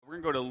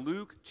We're going to go to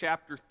Luke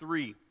chapter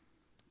 3.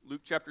 Luke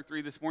chapter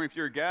 3 this morning. If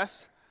you're a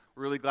guest,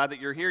 we're really glad that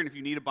you're here. And if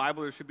you need a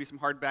Bible, there should be some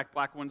hardback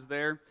black ones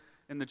there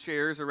in the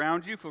chairs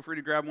around you. Feel free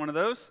to grab one of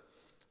those.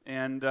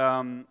 And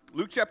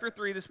Luke chapter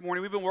 3 this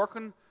morning. We've been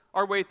working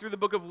our way through the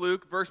book of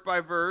Luke, verse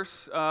by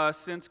verse,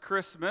 since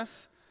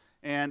Christmas.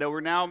 And we're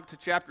now to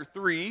chapter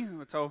 3.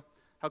 That's how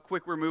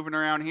quick we're moving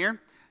around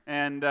here.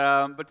 And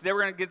but today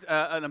we're going to get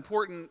an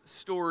important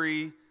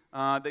story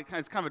that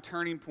is kind of a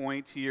turning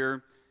point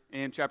here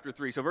in chapter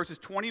 3. So verses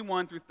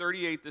 21 through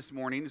 38 this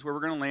morning is where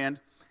we're going to land.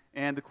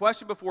 And the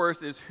question before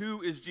us is,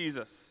 who is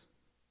Jesus?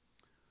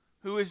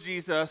 Who is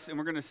Jesus? And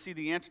we're going to see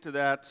the answer to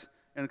that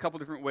in a couple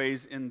different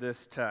ways in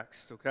this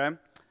text, okay?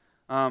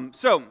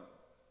 So,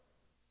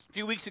 a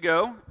few weeks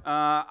ago,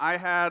 I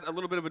had a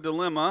little bit of a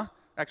dilemma,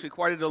 actually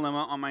quite a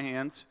dilemma on my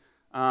hands.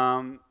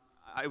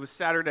 It was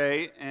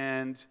Saturday,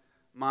 and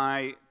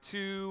my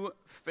two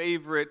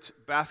favorite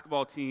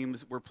basketball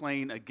teams were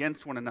playing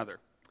against one another.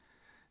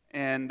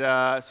 And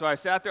so I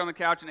sat there on the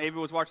couch, and Ava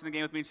was watching the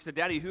game with me, and she said,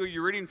 "Daddy, who are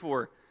you rooting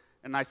for?"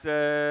 And I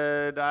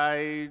said,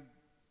 "I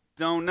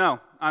don't know.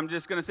 I'm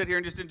just going to sit here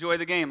and just enjoy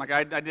the game." Like,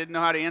 I didn't know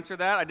how to answer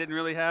that. I didn't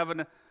really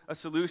have a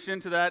solution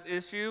to that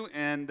issue,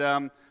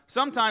 and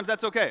sometimes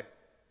that's okay.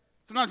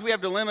 Sometimes we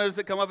have dilemmas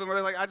that come up, and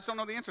we're like, I just don't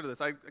know the answer to this.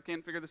 I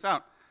can't figure this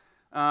out.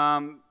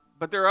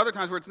 But there are other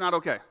times where it's not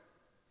okay.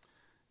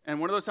 And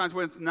one of those times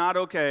when it's not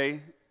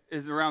okay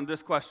is around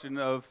this question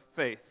of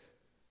faith.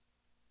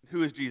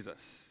 Who is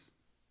Jesus?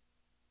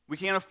 We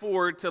can't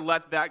afford to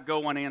let that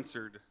go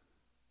unanswered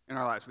in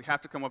our lives. We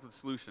have to come up with a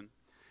solution.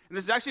 And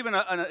this has actually been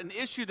an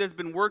issue that's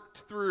been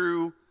worked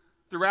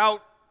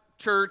throughout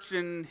church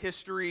and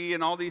history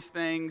and all these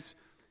things.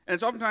 And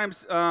it's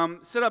oftentimes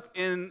set up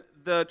in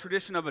the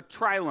tradition of a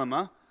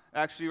trilemma,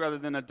 actually, rather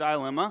than a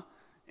dilemma.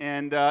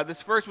 And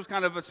this first was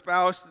kind of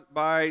espoused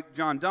by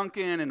John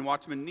Duncan and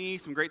Watchman Nee,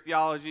 some great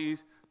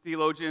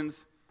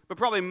theologians, but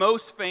probably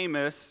most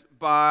famous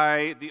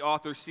by the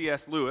author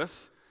C.S.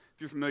 Lewis,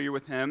 if you're familiar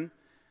with him.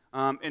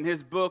 In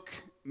his book,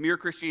 Mere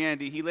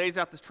Christianity, he lays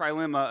out this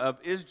trilemma of,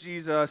 is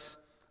Jesus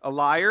a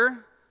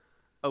liar,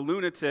 a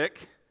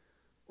lunatic,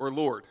 or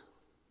Lord?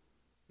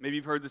 Maybe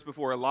you've heard this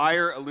before, a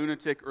liar, a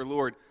lunatic, or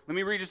Lord. Let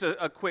me read just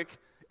a quick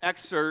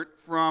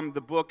excerpt from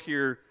the book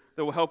here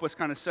that will help us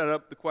kind of set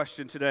up the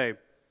question today.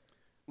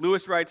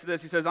 Lewis writes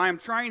this, he says, "I am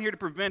trying here to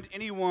prevent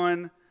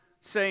anyone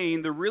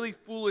saying the really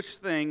foolish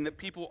thing that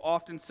people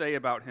often say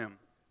about him.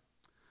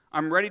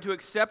 I'm ready to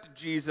accept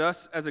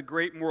Jesus as a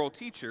great moral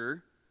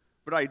teacher,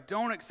 but I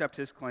don't accept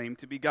his claim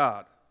to be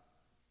God.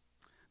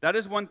 That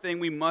is one thing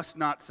we must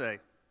not say.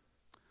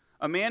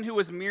 A man who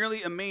was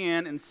merely a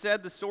man and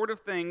said the sort of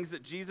things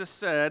that Jesus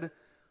said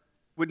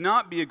would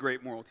not be a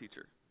great moral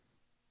teacher.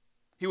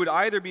 He would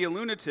either be a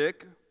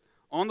lunatic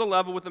on the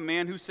level with a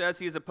man who says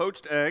he is a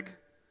poached egg,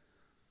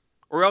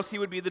 or else he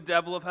would be the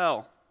devil of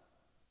hell.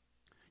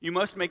 You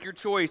must make your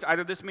choice.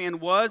 Either this man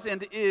was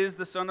and is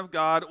the Son of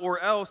God, or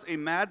else a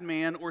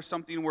madman or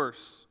something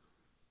worse.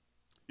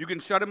 You can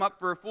shut him up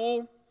for a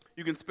fool,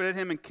 you can spit at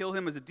him and kill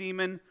him as a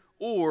demon,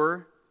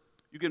 or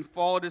you can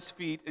fall at his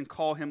feet and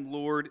call him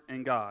Lord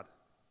and God.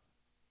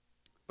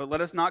 But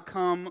let us not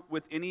come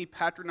with any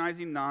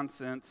patronizing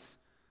nonsense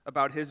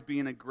about his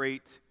being a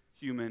great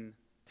human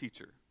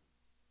teacher.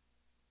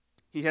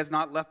 He has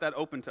not left that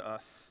open to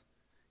us.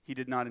 He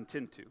did not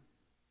intend to.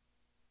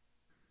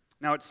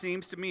 Now it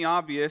seems to me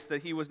obvious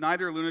that he was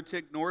neither a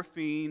lunatic nor a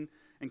fiend,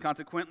 and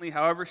consequently,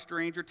 however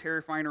strange or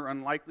terrifying or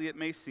unlikely it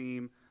may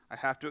seem, I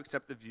have to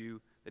accept the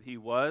view that he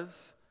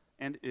was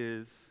and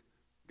is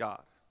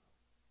God."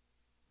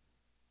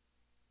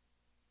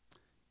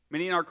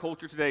 Many in our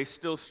culture today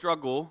still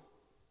struggle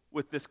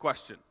with this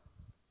question,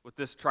 with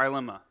this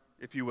trilemma,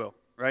 if you will,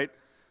 right?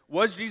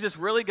 Was Jesus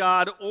really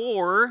God,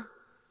 or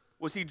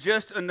was he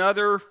just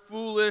another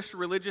foolish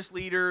religious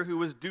leader who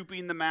was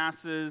duping the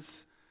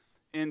masses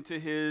into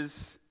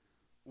his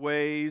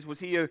ways?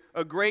 Was he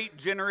a great,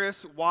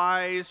 generous,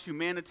 wise,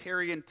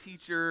 humanitarian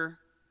teacher?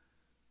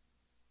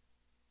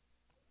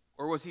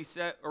 Or was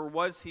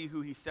he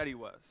who he said he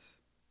was?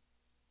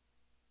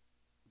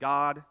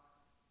 God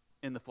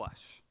in the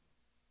flesh.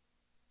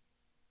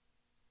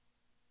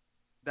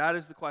 That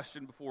is the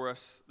question before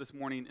us this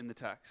morning in the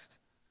text.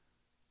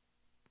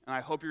 And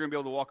I hope you're going to be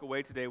able to walk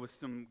away today with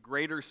some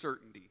greater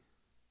certainty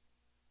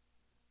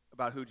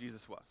about who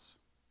Jesus was.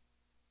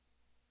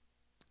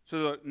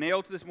 So the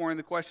nail to this morning,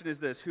 the question is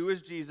this: who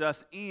is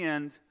Jesus,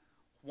 and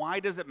why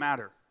does it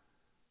matter?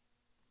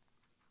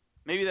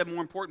 Maybe the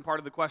more important part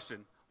of the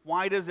question: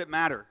 why does it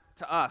matter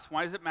to us?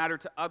 Why does it matter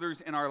to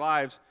others in our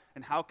lives,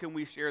 and how can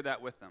we share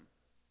that with them?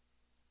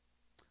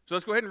 So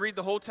let's go ahead and read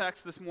the whole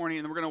text this morning,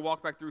 and then we're going to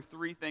walk back through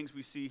three things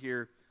we see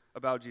here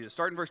about Jesus.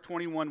 Start in verse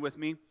 21 with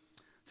me.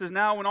 It says,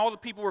 "Now when all the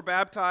people were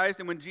baptized,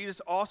 and when Jesus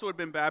also had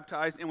been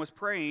baptized and was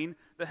praying,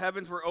 the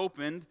heavens were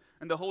opened,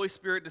 and the Holy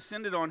Spirit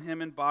descended on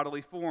him in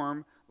bodily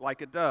form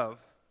like a dove.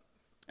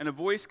 And a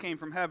voice came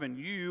from heaven,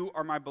 'You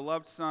are my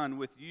beloved Son,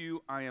 with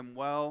you I am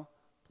well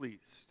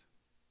pleased.'"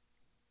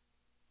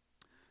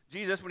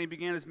 Jesus, when he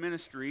began his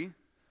ministry,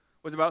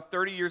 was about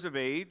 30 years of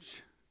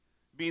age,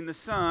 being the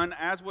son,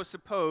 as was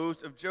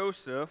supposed, of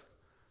Joseph,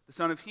 the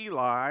son of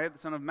Heli, the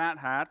son of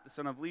Mathat, the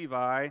son of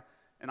Levi,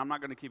 and I'm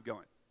not going to keep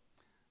going.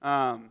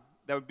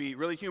 That would be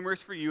really humorous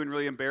for you and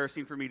really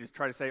embarrassing for me to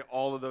try to say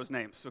all of those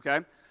names, okay?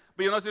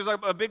 But you'll notice there's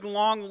a big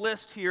long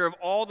list here of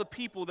all the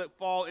people that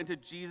fall into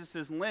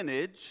Jesus'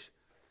 lineage.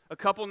 A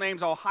couple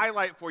names I'll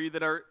highlight for you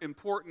that are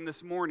important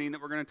this morning that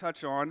we're going to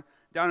touch on.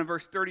 Down in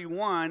verse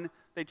 31,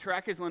 they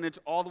track his lineage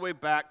all the way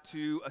back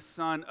to a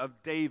son of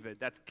David.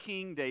 That's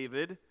King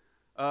David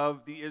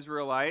of the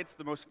Israelites,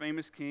 the most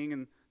famous king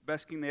and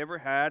best king they ever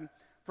had.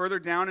 Further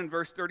down in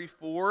verse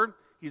 34,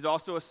 he's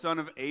also a son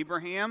of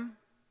Abraham,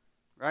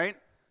 right?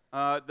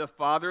 The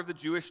father of the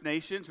Jewish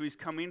nation, so he's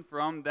coming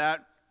from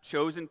that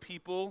chosen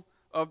people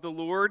of the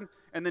Lord.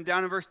 And then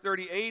down in verse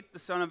 38, the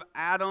son of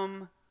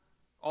Adam,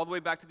 all the way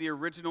back to the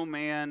original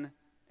man,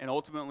 and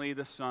ultimately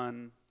the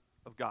Son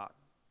of God.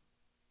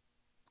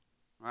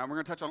 All right, we're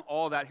going to touch on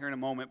all of that here in a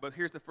moment, but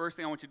here's the first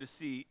thing I want you to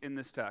see in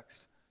this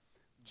text.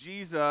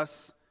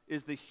 Jesus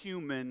is the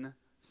human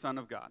Son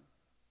of God.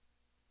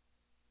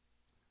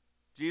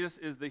 Jesus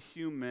is the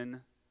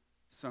human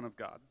Son of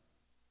God.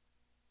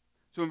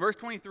 So in verse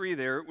 23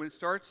 there, when it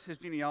starts his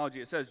genealogy,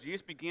 it says,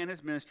 Jesus began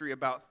his ministry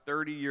about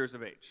 30 years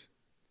of age.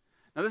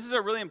 Now this is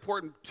a really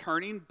important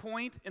turning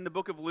point in the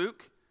book of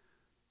Luke,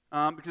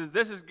 because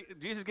this is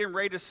Jesus getting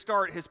ready to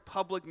start his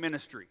public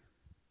ministry.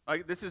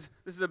 Like this is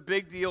a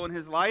big deal in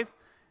his life.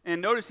 And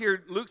notice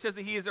here, Luke says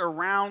that he is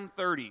around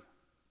 30.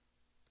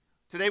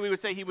 Today we would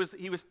say he was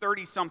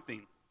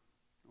 30-something,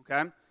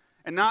 okay?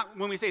 And not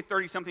when we say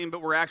 30-something,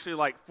 but we're actually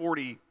like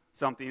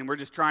 40-something, and we're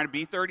just trying to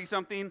be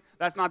 30-something.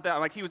 That's not that.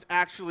 Like he was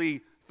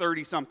actually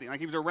 30-something. Like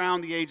he was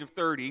around the age of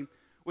 30,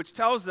 which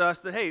tells us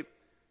that, hey,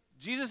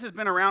 Jesus has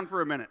been around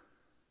for a minute,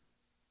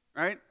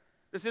 right?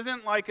 This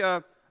isn't like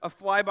a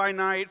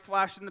fly-by-night,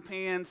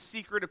 flash-in-the-pan,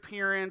 secret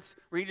appearance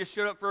where he just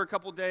showed up for a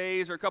couple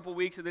days or a couple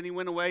weeks and then he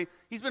went away.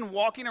 He's been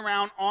walking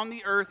around on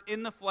the earth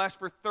in the flesh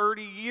for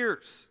 30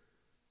 years.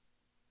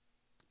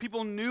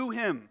 People knew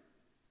him,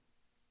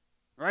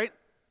 right?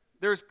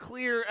 There's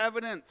clear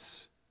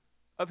evidence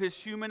of his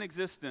human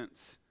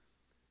existence.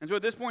 And so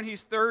at this point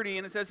he's 30,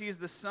 and it says he's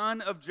the son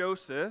of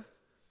Joseph,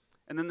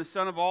 and then the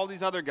son of all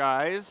these other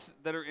guys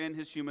that are in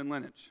his human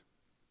lineage.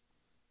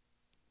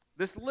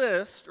 This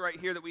list right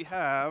here that we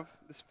have,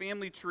 this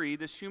family tree,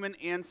 this human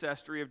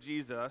ancestry of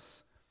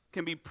Jesus,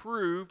 can be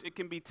proved, it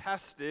can be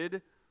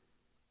tested,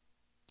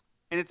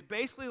 and it's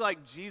basically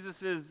like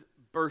Jesus'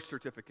 birth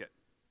certificate.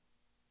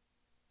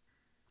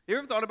 You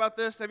ever thought about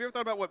this? Have you ever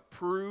thought about what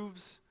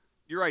proves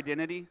your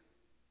identity?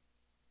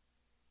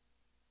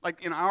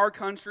 Like in our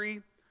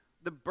country,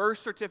 the birth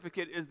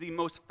certificate is the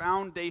most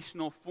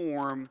foundational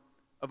form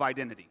of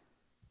identity.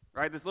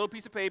 Right? This little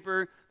piece of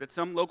paper that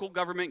some local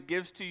government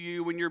gives to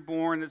you when you're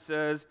born that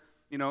says,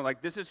 you know,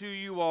 like this is who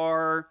you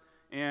are,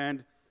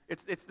 and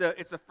it's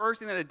the first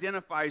thing that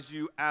identifies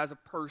you as a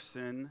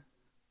person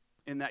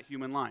in that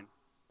human line.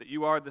 That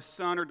you are the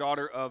son or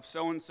daughter of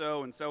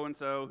so-and-so and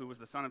so-and-so, who was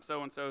the son of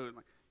so-and-so.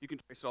 You can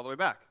trace it all the way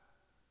back.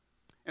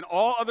 And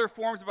all other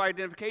forms of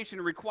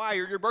identification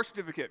require your birth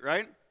certificate,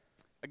 right?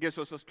 Get a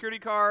social security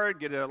card,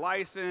 get a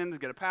license,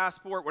 get a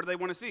passport. What do they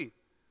want to see?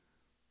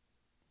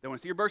 They want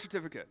to see your birth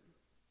certificate.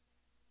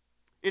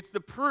 It's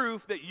the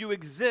proof that you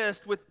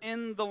exist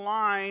within the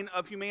line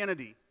of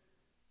humanity.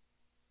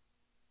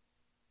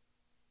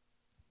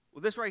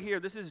 Well, this right here,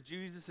 this is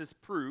Jesus'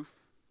 proof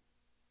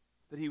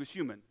that he was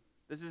human.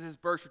 This is his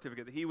birth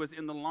certificate, that he was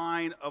in the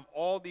line of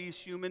all these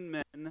human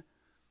men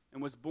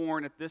and was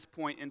born at this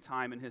point in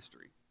time in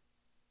history.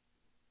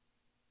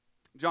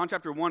 John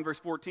chapter 1, verse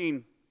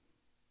 14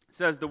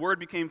 says, "The Word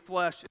became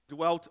flesh and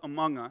dwelt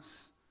among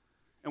us,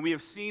 and we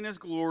have seen his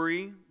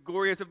glory,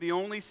 glory as of the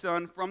only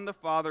Son from the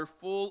Father,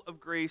 full of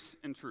grace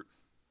and truth."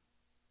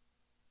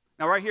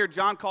 Now right here,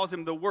 John calls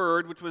him the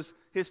Word, which was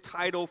his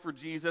title for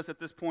Jesus at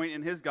this point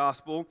in his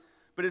gospel.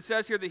 But it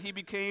says here that he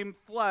became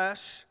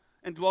flesh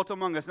and dwelt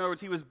among us. In other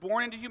words, he was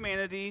born into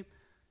humanity,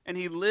 and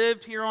he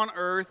lived here on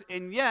earth,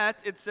 and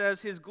yet it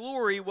says his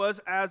glory was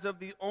as of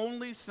the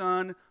only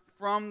Son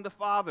from the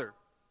Father.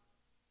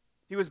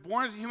 He was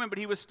born as a human, but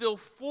he was still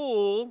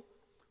full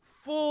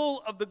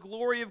of the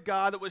glory of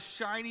God that was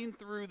shining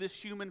through this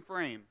human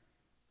frame.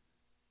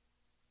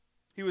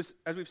 He was,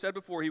 as we've said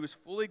before, he was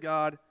fully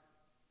God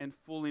and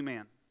fully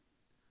man.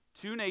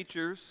 Two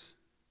natures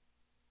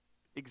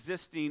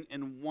existing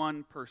in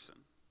one person.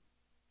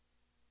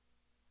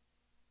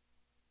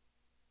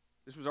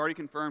 This was already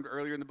confirmed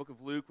earlier in the book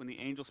of Luke when the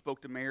angel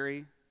spoke to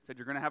Mary, said,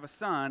 "You're going to have a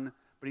son,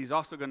 but he's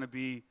also going to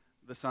be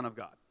the Son of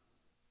God."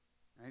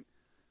 Right?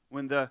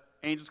 When the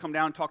angels come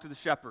down and talk to the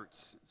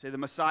shepherds, say the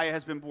Messiah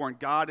has been born,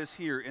 God is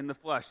here in the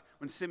flesh.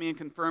 When Simeon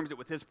confirms it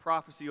with his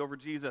prophecy over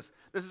Jesus,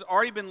 this has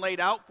already been laid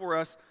out for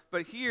us,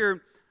 but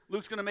here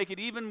Luke's going to make it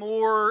even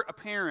more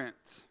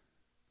apparent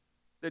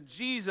that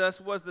Jesus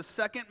was the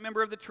second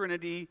member of the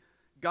Trinity,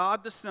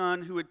 God the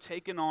Son, who had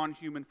taken on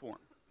human form.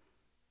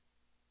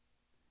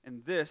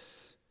 And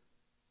this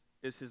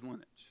is his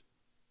lineage.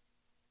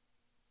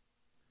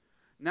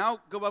 Now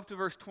go up to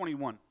verse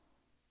 21.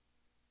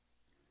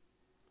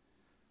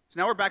 So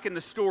now we're back in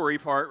the story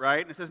part,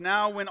 right? And it says,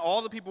 now when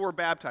all the people were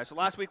baptized. So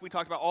last week we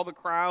talked about all the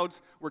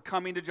crowds were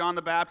coming to John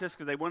the Baptist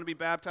because they wanted to be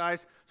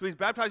baptized. So he's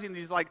baptizing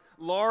these like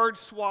large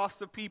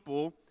swaths of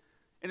people.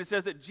 And it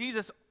says that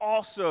Jesus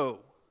also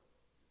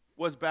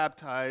was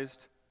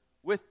baptized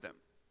with them.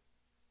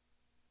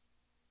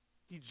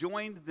 He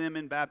joined them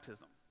in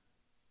baptism.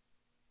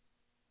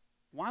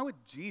 Why would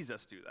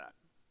Jesus do that?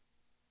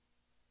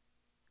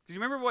 Because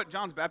you remember what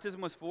John's baptism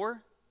was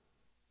for?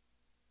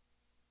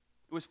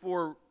 It was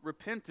for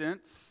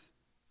repentance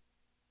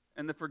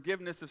and the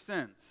forgiveness of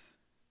sins.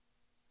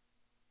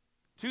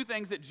 Two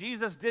things that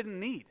Jesus didn't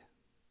need.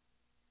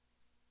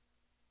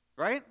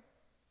 Right?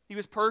 He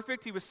was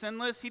perfect. He was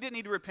sinless. He didn't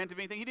need to repent of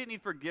anything. He didn't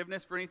need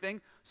forgiveness for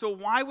anything. So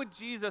why would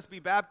Jesus be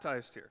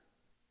baptized here?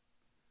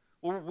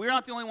 Well, we're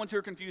not the only ones who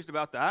are confused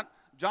about that.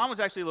 John was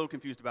actually a little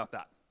confused about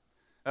that.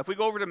 If we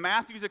go over to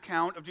Matthew's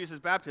account of Jesus'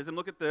 baptism,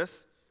 look at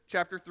this.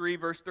 Chapter 3,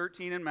 verse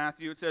 13 in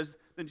Matthew. It says,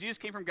 then Jesus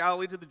came from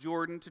Galilee to the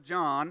Jordan to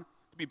John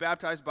to be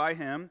baptized by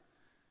him.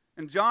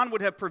 And John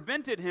would have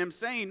prevented him,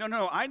 saying,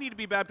 no, I need to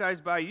be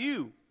baptized by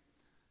you.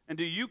 And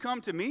do you come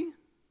to me?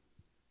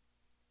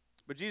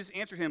 But Jesus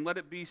answered him, let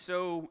it be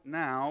so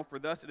now, for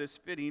thus it is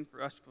fitting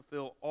for us to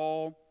fulfill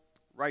all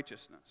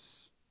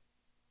righteousness.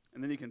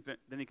 And then he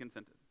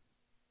consented.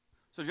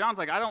 So John's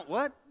like,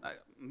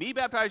 me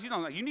baptize you?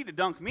 You need to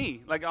dunk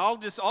me. Like, I'll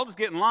just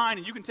get in line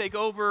and you can take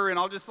over and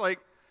I'll just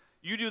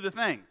you do the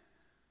thing.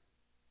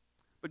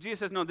 But Jesus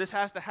says, no, this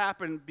has to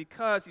happen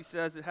because, he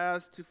says, it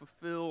has to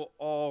fulfill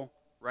all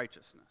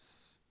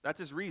righteousness. That's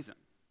his reason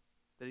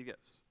that he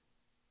gives.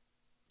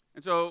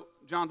 And so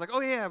John's like, oh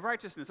yeah,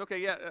 righteousness. Okay,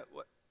 yeah,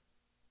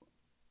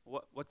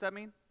 what's that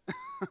mean?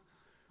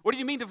 What do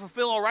you mean to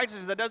fulfill all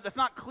righteousness? That's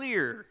not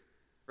clear,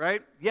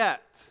 right?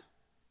 Yet.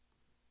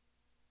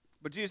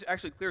 But Jesus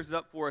actually clears it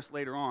up for us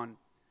later on,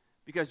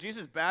 because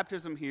Jesus'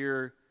 baptism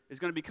here is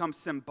going to become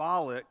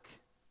symbolic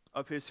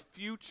of his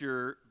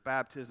future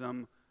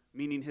baptism,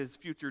 meaning his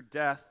future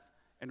death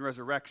and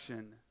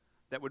resurrection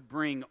that would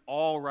bring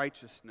all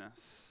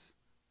righteousness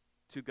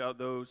to God,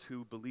 those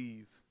who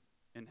believe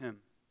in him.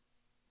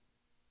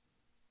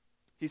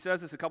 He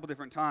says this a couple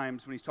different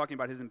times when he's talking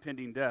about his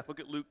impending death. Look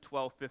at Luke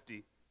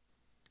 12:50.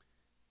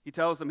 He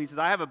tells them, he says,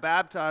 I have a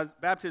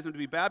baptism to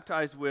be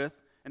baptized with,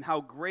 and how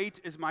great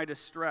is my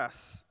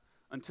distress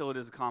until it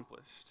is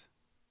accomplished.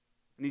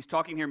 And he's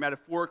talking here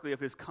metaphorically of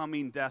his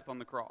coming death on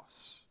the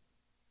cross.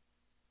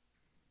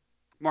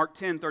 Mark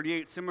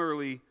 10:38,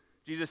 similarly,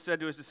 Jesus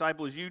said to his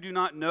disciples, you do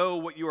not know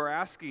what you are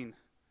asking.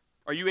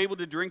 Are you able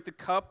to drink the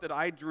cup that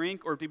I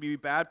drink, or to be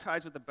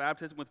baptized with the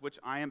baptism with which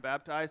I am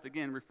baptized?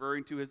 Again,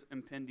 referring to his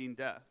impending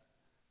death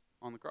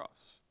on the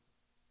cross.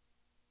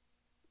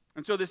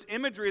 And so this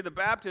imagery of the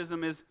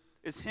baptism is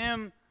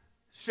him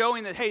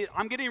showing that, hey,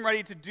 I'm getting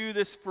ready to do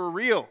this for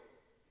real.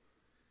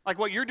 Like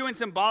what you're doing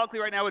symbolically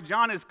right now with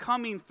John is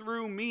coming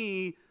through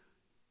me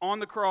on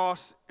the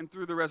cross and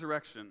through the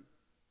resurrection.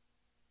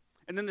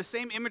 And then the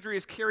same imagery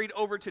is carried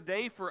over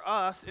today for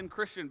us in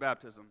Christian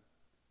baptism.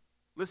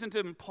 Listen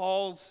to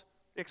Paul's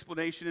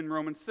explanation in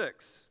Romans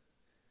 6.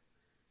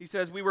 He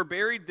says, we were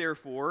buried,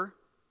 therefore.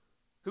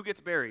 Who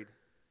gets buried?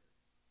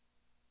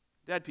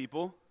 Dead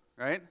people,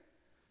 right?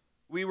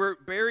 We were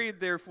buried,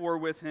 therefore,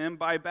 with him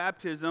by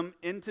baptism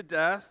into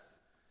death,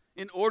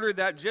 in order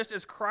that just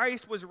as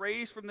Christ was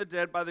raised from the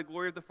dead by the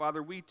glory of the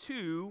Father, we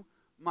too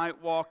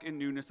might walk in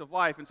newness of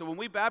life. And so when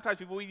we baptize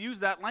people, we use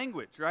that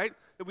language, right?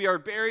 That we are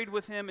buried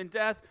with him in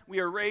death, we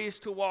are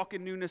raised to walk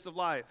in newness of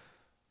life.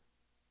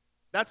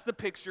 That's the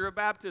picture of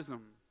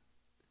baptism.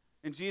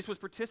 And Jesus was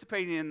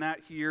participating in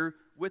that here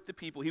with the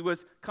people. He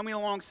was coming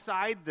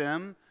alongside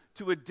them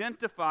to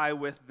identify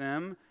with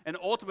them and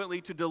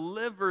ultimately to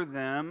deliver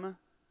them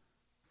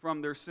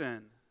from their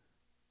sin.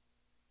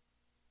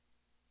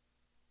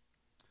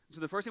 So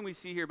the first thing we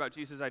see here about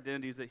Jesus'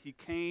 identity is that he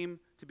came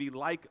to be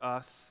like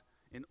us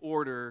in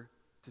order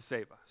to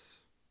save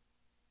us.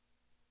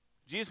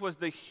 Jesus was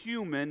the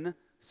human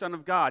Son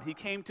of God. He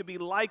came to be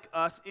like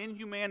us in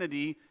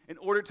humanity in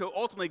order to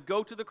ultimately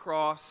go to the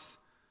cross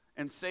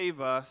and save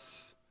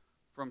us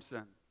from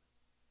sin.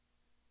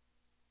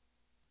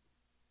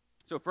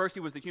 So first,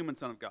 he was the human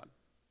Son of God.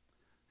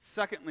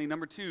 Secondly,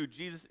 number two,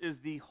 Jesus is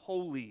the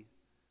holy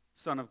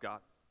Son of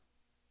God.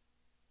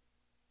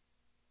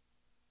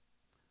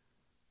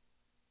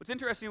 What's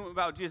interesting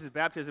about Jesus'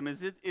 baptism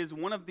is it is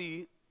one of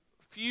the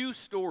few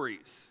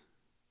stories,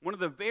 one of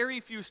the very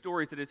few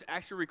stories that is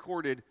actually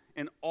recorded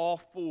in all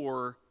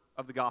four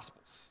of the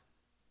Gospels.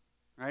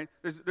 Right?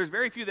 There's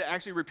very few that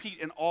actually repeat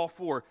in all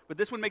four, but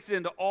this one makes it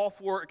into all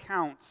four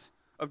accounts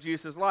of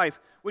Jesus' life,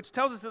 which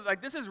tells us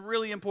that this is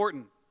really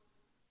important.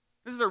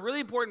 This is a really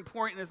important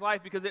point in his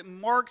life because it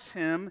marks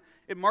him,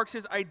 it marks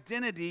his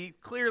identity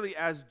clearly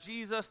as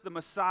Jesus the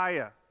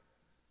Messiah,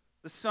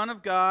 the Son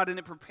of God, and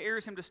it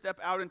prepares him to step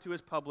out into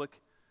his public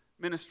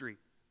ministry.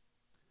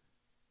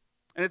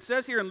 And it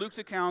says here in Luke's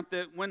account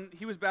that when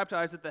he was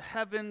baptized that the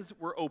heavens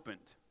were opened,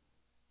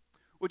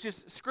 which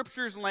is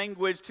Scripture's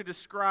language to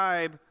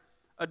describe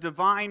a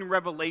divine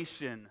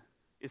revelation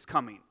is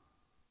coming.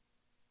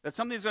 That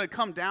something's going to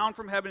come down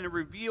from heaven and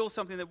reveal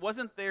something that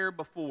wasn't there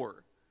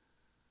before.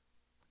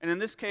 And in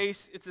this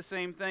case, it's the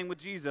same thing with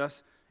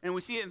Jesus. And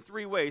we see it in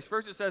three ways.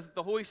 First, it says that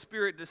the Holy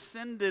Spirit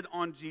descended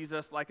on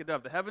Jesus like a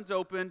dove. The heavens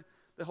opened,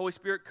 the Holy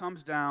Spirit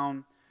comes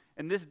down.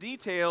 And this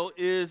detail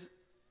is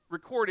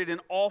recorded in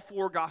all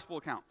four gospel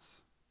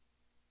accounts.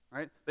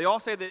 Right? They all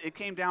say that it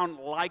came down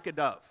like a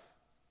dove.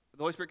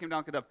 The Holy Spirit came down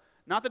like a dove.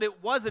 Not that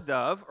it was a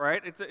dove,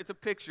 right? It's a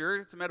picture,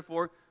 it's a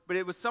metaphor, but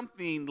it was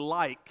something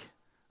like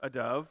a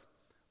dove.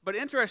 But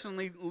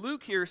interestingly,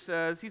 Luke here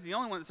says, he's the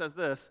only one that says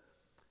this,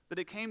 that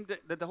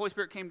the Holy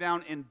Spirit came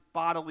down in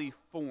bodily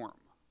form.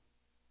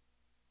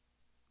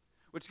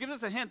 Which gives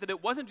us a hint that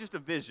it wasn't just a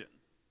vision.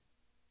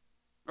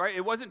 Right?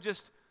 It wasn't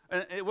just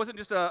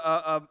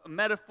a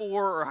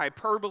metaphor or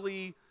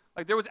hyperbole.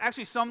 Like there was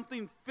actually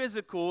something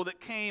physical that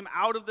came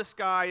out of the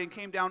sky and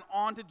came down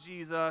onto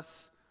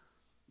Jesus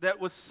that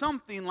was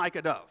something like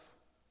a dove.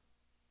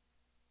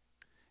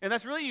 And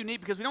that's really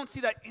unique because we don't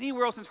see that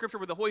anywhere else in Scripture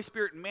where the Holy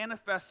Spirit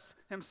manifests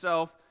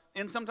himself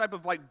in some type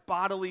of like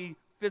bodily,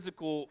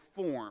 physical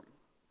form.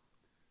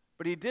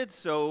 But he did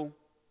so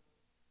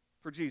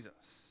for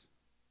Jesus.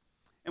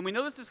 And we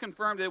know this is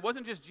confirmed that it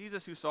wasn't just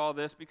Jesus who saw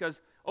this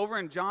because over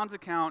in John's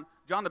account,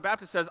 John the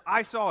Baptist says,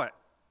 I saw it.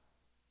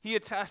 He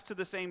attests to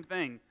the same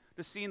thing,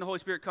 to seeing the Holy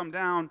Spirit come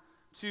down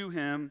to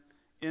him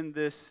in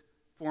this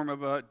form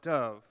of a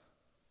dove.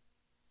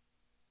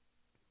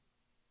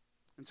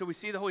 And so we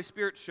see the Holy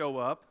Spirit show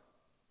up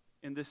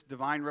in this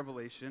divine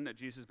revelation at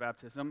Jesus'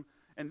 baptism.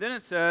 And then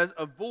it says,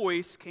 a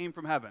voice came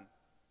from heaven.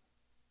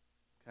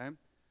 Okay?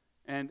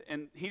 And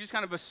he just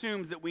kind of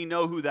assumes that we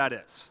know who that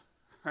is.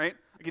 Right?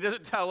 Like he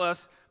doesn't tell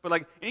us, but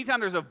like anytime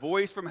there's a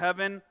voice from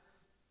heaven,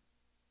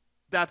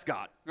 that's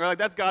God. Right? Like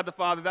that's God the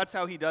Father. That's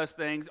how he does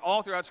things.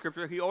 All throughout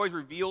Scripture, he always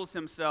reveals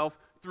himself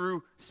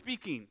through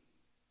speaking,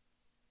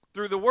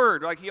 through the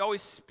Word. Like he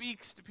always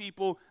speaks to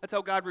people. That's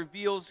how God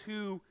reveals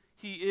who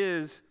he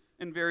is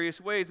in various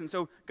ways. And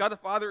so God the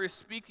Father is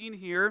speaking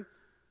here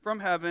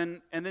from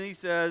heaven, and then he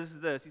says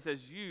this. He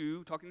says,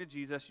 you, talking to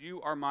Jesus,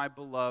 you are my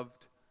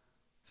beloved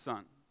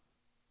Son.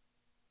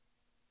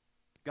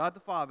 God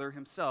the Father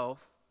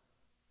himself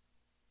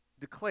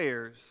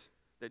declares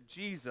that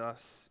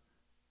Jesus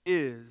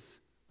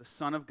is the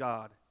Son of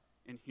God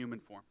in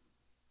human form.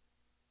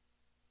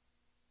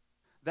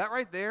 That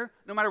right there,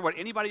 no matter what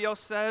anybody else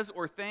says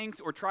or thinks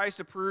or tries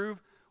to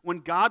prove, when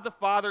God the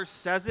Father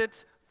says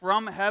it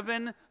from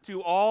heaven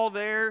to all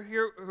there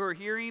who are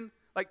hearing,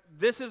 like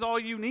this is all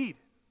you need.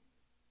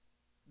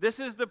 This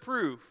is the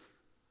proof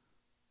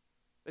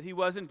that he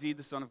was indeed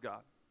the Son of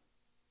God.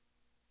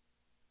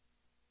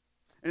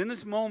 And in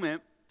this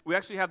moment, we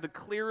actually have the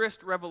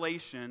clearest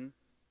revelation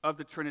of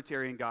the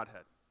Trinitarian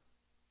Godhead.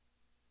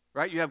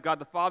 Right? You have God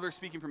the Father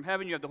speaking from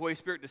heaven. You have the Holy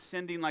Spirit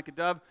descending like a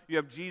dove. You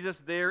have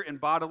Jesus there in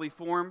bodily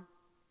form.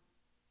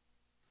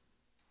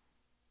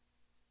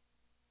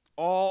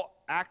 All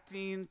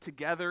acting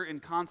together in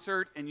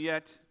concert and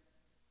yet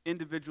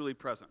individually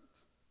present.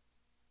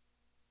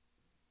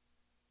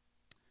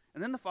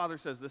 And then the Father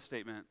says this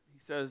statement. He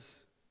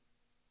says,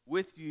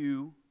 with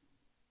you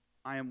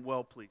I am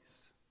well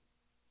pleased.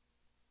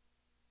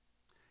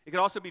 It could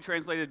also be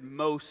translated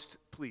most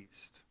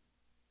pleased.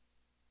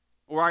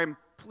 Or I am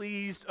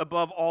pleased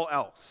above all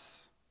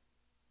else.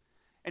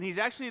 And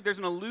there's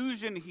an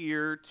allusion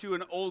here to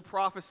an old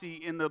prophecy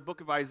in the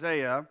book of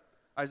Isaiah.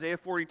 Isaiah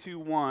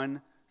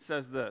 42:1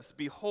 says this,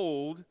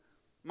 behold,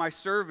 my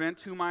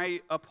servant whom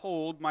I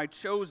uphold, my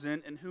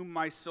chosen, in whom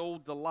my soul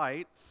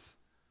delights.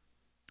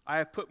 I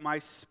have put my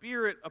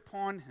spirit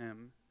upon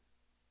him,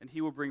 and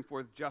he will bring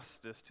forth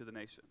justice to the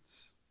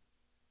nations.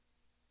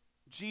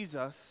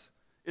 Jesus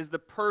is the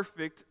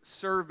perfect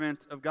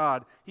servant of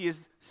God. He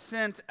is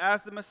sent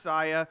as the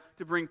Messiah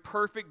to bring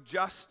perfect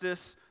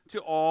justice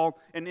to all.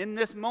 And in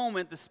this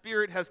moment, the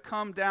Spirit has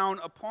come down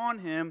upon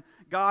him.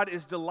 God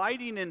is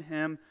delighting in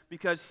him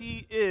because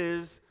he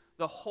is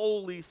the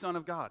holy Son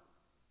of God.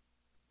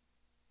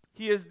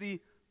 He is the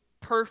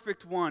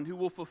perfect one who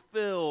will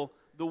fulfill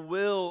the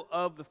will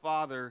of the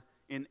Father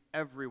in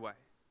every way.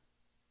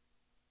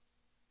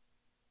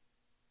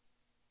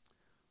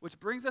 Which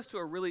brings us to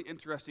a really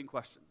interesting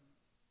question.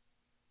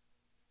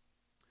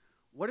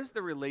 What is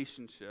the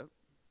relationship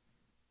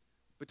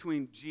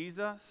between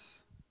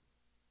Jesus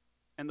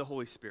and the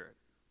Holy Spirit?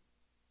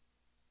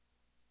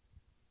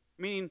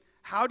 Meaning,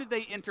 how did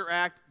they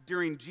interact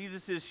during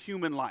Jesus'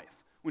 human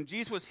life? When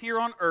Jesus was here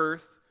on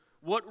earth,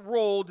 what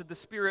role did the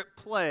Spirit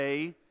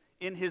play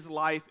in his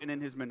life and in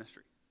his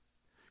ministry?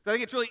 I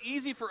think it's really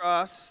easy for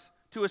us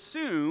to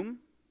assume,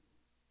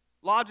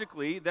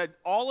 logically, that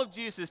all of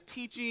Jesus'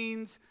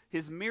 teachings,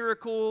 his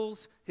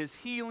miracles, his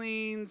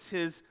healings,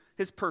 his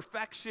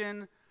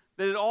perfection,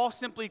 that it all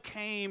simply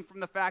came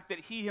from the fact that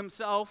he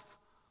himself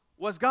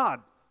was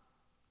God,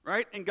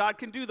 right? And God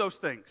can do those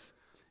things.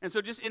 And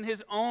so just in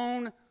his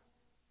own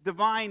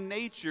divine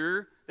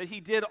nature, that he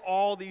did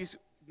all these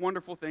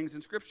wonderful things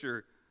in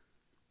Scripture.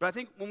 But I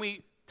think when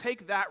we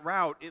take that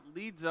route, it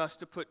leads us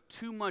to put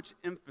too much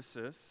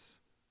emphasis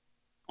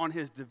on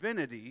his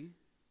divinity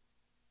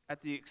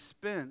at the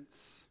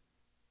expense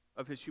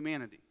of his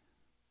humanity.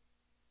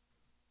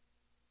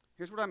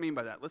 Here's what I mean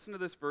by that. Listen to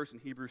this verse in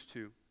Hebrews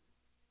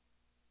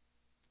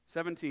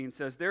 2:17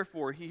 says,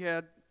 "Therefore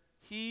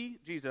he,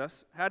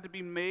 Jesus, had to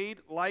be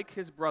made like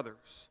his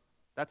brothers,"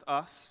 that's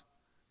us,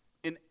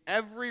 "in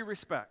every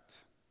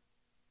respect,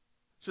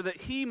 so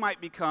that he might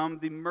become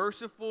the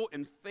merciful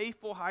and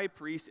faithful high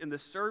priest in the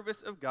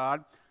service of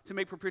God to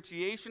make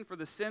propitiation for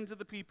the sins of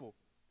the people.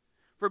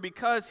 For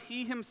because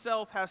he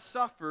himself has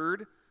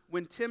suffered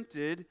when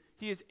tempted,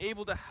 he is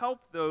able to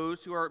help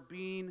those who are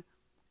being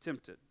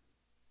tempted."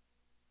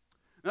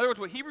 In other words,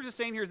 what Hebrews is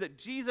saying here is that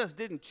Jesus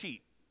didn't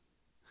cheat.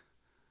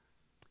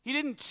 He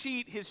didn't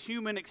cheat his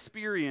human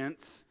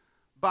experience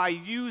by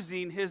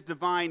using his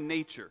divine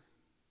nature,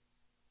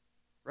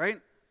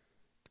 right?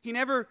 He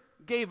never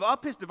gave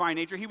up his divine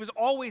nature. He was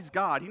always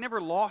God. He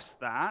never lost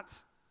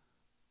that.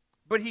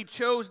 But he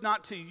chose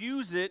not to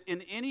use it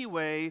in any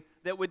way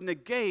that would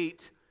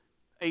negate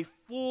a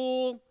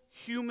full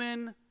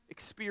human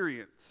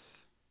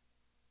experience,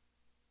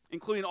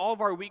 including all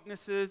of our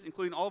weaknesses,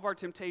 including all of our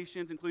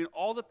temptations, including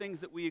all the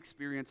things that we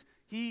experience.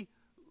 He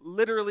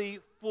literally,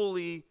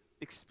 fully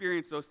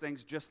experienced those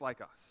things just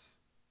like us.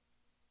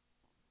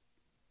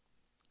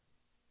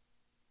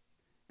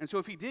 And so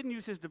if he didn't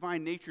use his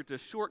divine nature to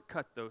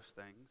shortcut those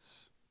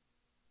things,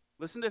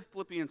 listen to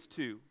Philippians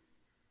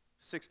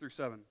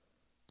 2:6-7.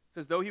 It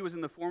says, "Though he was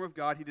in the form of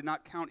God, he did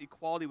not count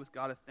equality with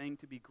God a thing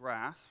to be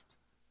grasped,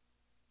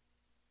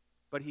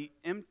 but he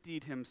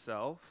emptied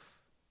himself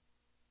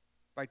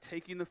by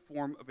taking the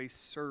form of a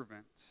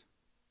servant,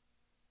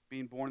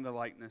 being born in the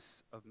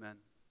likeness of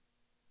men."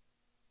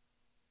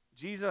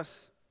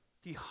 Jesus,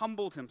 he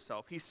humbled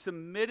himself. He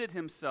submitted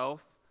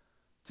himself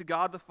to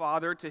God the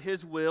Father, to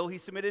his will. He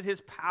submitted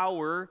his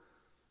power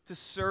to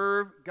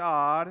serve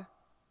God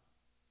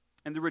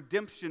and the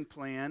redemption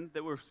plan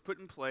that was put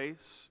in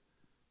place.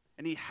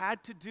 And he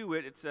had to do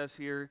it, it says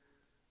here,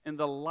 in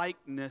the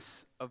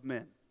likeness of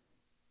men,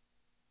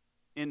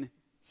 in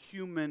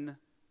human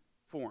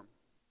form.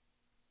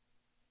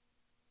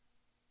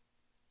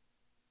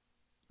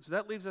 So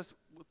that leaves us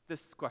with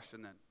this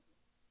question then.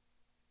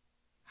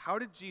 How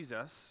did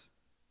Jesus,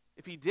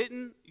 if he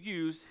didn't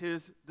use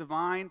his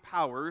divine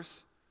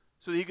powers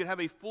so that he could have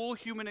a full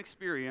human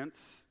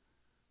experience,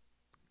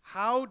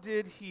 how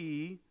did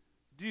he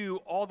do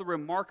all the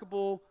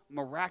remarkable,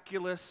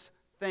 miraculous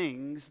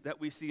things that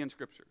we see in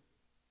Scripture?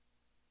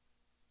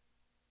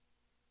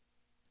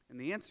 And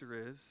the answer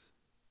is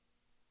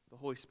the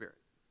Holy Spirit.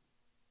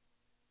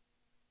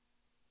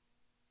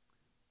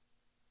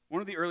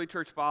 One of the early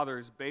church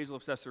fathers, Basil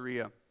of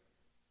Caesarea,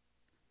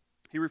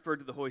 he referred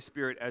to the Holy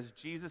Spirit as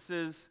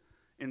Jesus'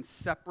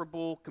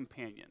 inseparable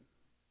companion.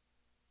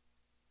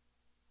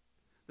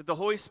 That the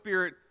Holy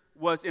Spirit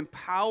was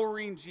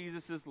empowering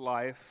Jesus'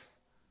 life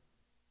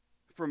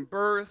from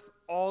birth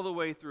all the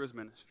way through his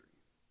ministry.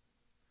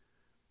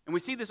 And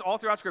we see this all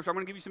throughout Scripture. I'm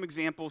going to give you some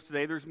examples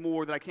today. There's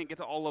more that I can't get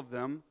to all of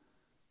them.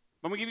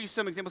 But I'm going to give you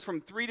some examples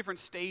from 3 different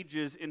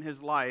stages in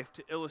his life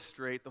to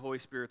illustrate the Holy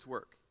Spirit's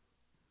work.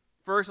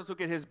 First, let's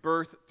look at his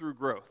birth through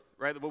growth,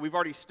 right? What we've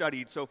already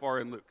studied so far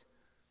in Luke.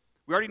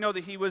 We already know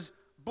that he was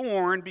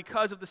born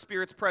because of the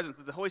Spirit's presence,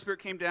 that the Holy Spirit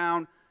came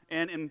down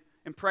and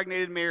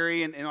impregnated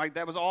Mary, and like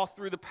that was all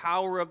through the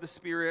power of the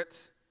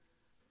Spirit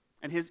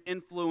and his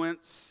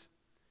influence.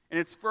 And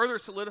it's further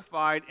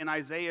solidified in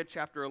Isaiah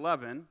chapter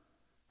 11,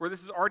 where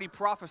this is already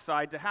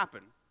prophesied to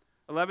happen.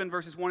 11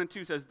 verses 1 and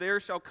 2 says, "There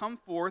shall come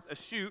forth a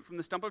shoot from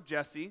the stump of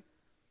Jesse,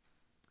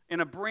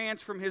 and a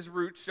branch from his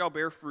roots shall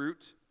bear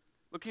fruit."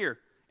 Look here.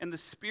 "And the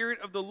Spirit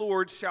of the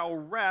Lord shall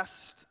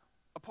rest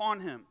upon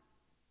him.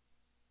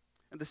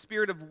 And the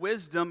Spirit of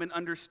wisdom and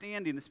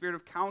understanding, the Spirit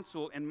of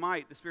counsel and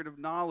might, the Spirit of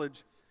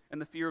knowledge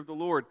and the fear of the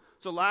Lord."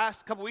 So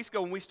last couple weeks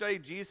ago when we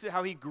studied Jesus,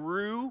 how he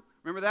grew,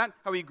 remember that?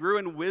 How he grew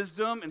in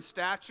wisdom and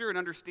stature and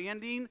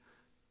understanding.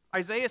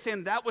 Isaiah is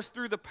saying that was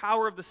through the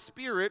power of the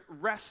Spirit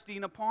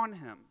resting upon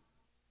him.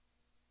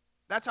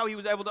 That's how he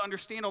was able to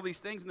understand all these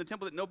things in the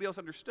temple that nobody else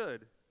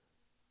understood,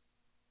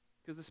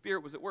 because the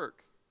Spirit was at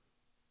work.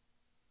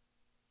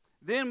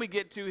 Then we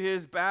get to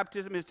his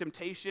baptism, his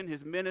temptation,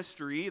 his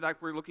ministry,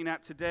 like we're looking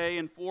at today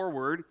and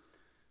forward.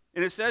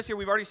 And it says here,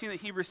 we've already seen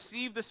that he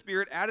received the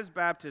Spirit at his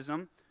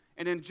baptism.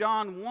 And in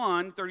John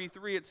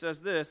 1:33, it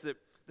says this, that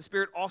the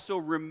Spirit also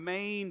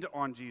remained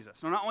on Jesus.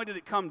 So not only did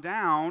it come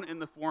down in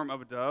the form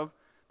of a dove,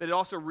 that it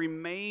also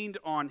remained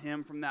on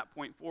him from that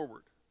point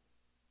forward.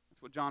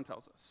 That's what John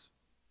tells us.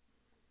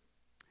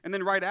 And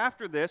then right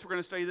after this, we're going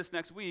to study this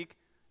next week,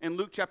 in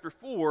Luke chapter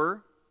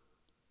 4,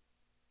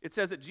 it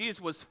says that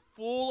Jesus was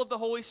full of the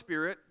Holy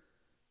Spirit,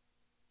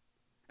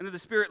 and that the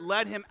Spirit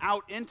led him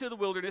out into the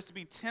wilderness to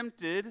be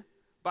tempted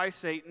by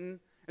Satan.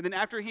 And then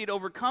after he had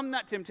overcome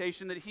that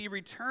temptation, that he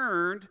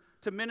returned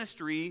to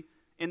ministry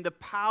in the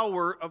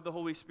power of the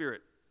Holy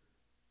Spirit.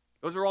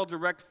 Those are all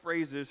direct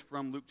phrases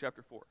from Luke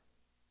chapter 4.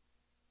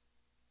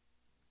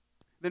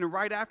 Then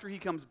right after he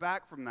comes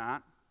back from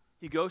that,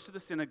 he goes to the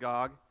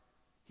synagogue,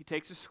 he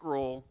takes a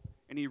scroll,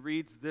 and he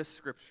reads this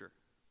scripture.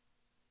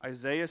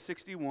 Isaiah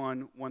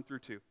 61, 1 through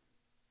 2.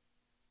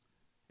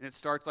 And it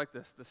starts like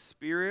this: the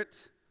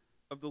Spirit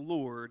of the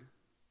Lord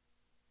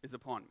is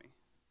upon me.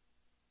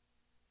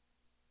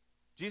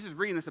 Jesus is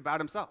reading this about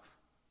himself.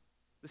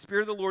 The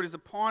Spirit of the Lord is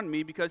upon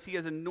me because he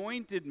has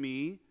anointed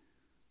me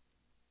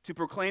to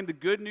proclaim the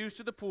good news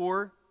to the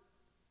poor.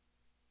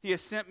 He has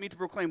sent me to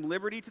proclaim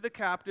liberty to the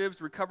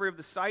captives, recovery of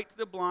the sight to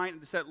the blind,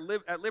 and to set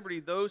at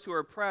liberty those who are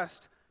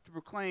oppressed, to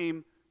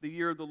proclaim the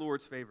year of the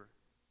Lord's favor.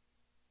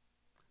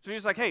 So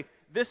he's like, hey,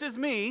 this is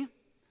me,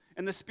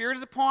 and the Spirit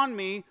is upon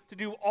me to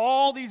do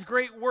all these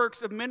great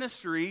works of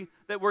ministry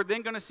that we're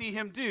then going to see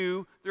him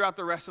do throughout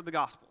the rest of the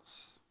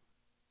Gospels.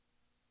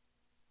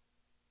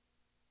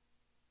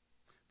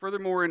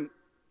 Furthermore, in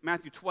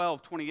Matthew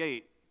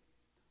 12:28,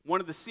 one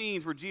of the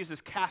scenes where Jesus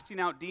is casting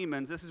out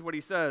demons, this is what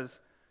he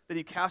says, that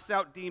he casts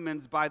out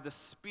demons by the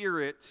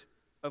Spirit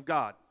of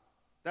God.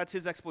 That's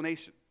his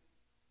explanation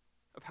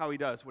of how he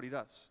does what he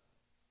does.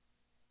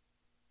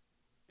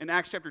 In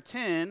Acts chapter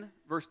 10,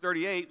 verse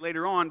 38,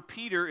 later on,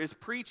 Peter is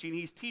preaching.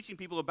 He's teaching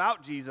people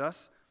about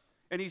Jesus,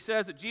 and he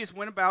says that Jesus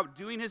went about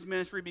doing his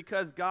ministry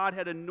because God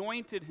had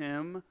anointed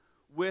him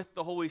with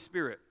the Holy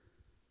Spirit.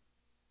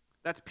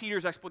 That's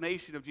Peter's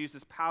explanation of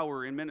Jesus'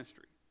 power in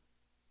ministry.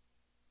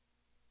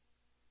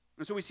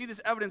 And so we see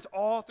this evidence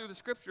all through the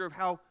Scripture of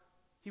how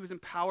he was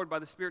empowered by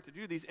the Spirit to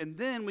do these. And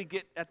then we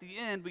get, at the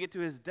end, we get to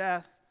his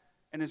death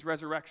and his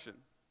resurrection.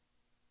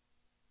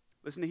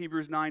 Listen to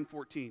Hebrews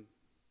 9:14.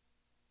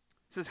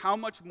 It says, how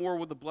much more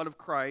will the blood of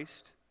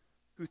Christ,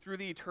 who through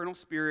the eternal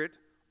Spirit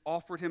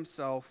offered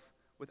himself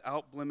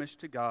without blemish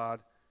to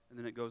God, and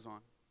then it goes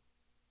on.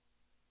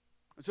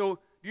 So,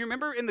 do you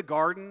remember in the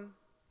garden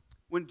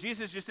when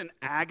Jesus is just in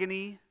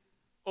agony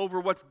over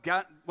what's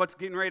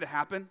getting ready to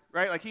happen,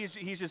 right? Like he's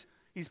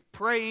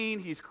praying,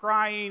 he's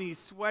crying, he's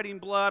sweating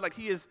blood, like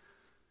he is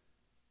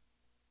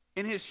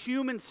in his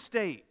human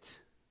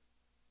state.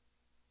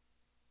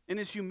 In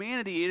his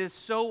humanity, it is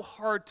so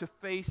hard to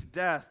face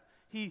death.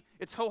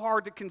 It's so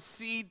hard to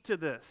concede to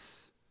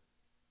this.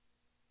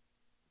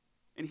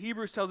 And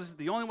Hebrews tells us that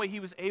the only way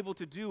he was able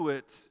to do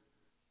it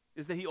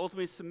is that he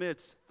ultimately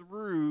submits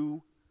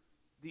through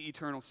the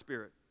eternal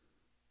Spirit.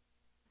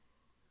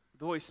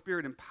 The Holy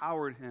Spirit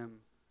empowered him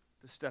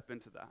to step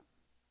into that.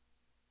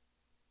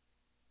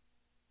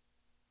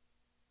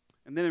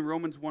 And then in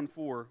Romans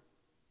 1:4,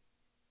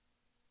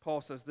 Paul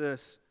says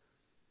this,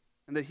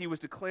 and that he was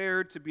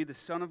declared to be the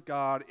Son of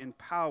God in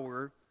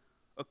power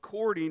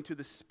according to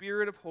the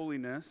Spirit of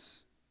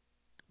holiness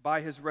by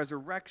his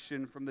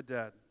resurrection from the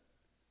dead,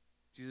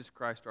 Jesus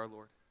Christ our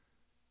Lord.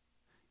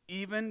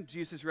 Even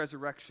Jesus'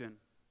 resurrection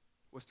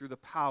was through the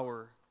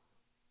power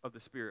of the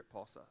Spirit,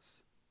 Paul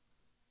says.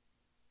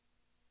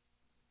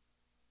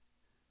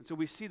 And so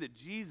we see that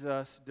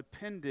Jesus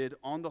depended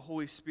on the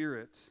Holy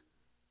Spirit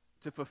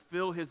to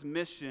fulfill his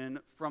mission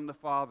from the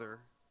Father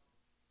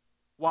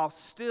while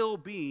still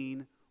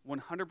being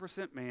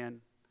 100%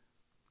 man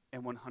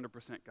and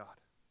 100% God.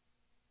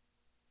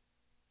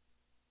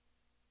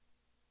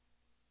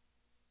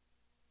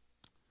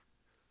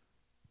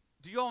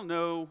 Do you all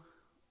know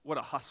what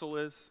a hustle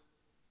is?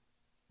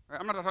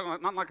 Right, I'm not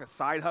talking not like a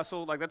side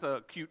hustle, like that's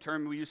a cute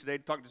term we use today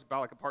to talk just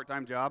about like a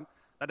part-time job.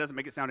 That doesn't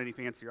make it sound any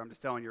fancier, I'm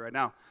just telling you right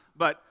now.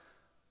 But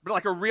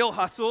like a real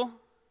hustle,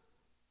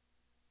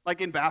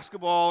 like in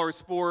basketball or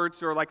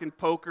sports or like in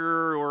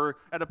poker or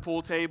at a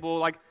pool table,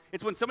 like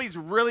it's when somebody's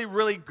really,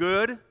 really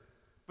good,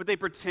 but they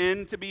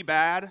pretend to be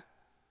bad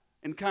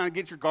and kind of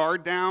get your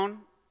guard down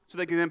so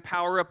they can then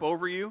power up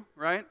over you,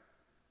 right?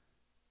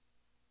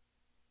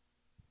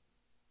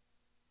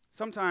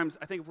 Sometimes,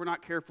 I think if we're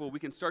not careful, we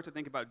can start to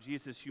think about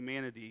Jesus'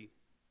 humanity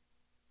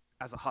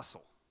as a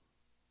hustle.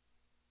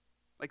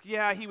 Like,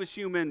 yeah, he was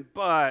human,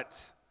 but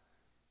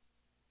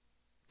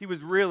he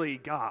was really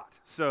God,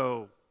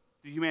 so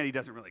the humanity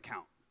doesn't really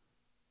count,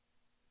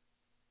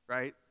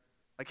 right?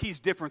 Like, he's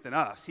different than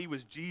us. He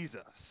was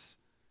Jesus.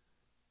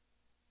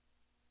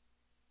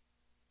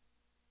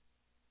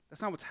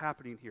 That's not what's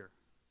happening here.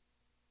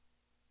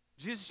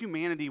 Jesus'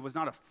 humanity was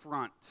not a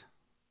front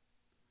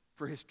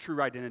for his true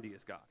identity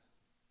as God.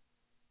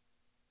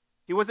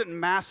 He wasn't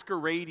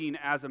masquerading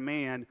as a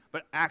man,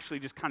 but actually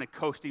just kind of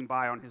coasting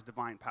by on his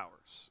divine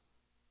powers.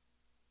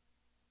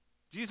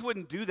 Jesus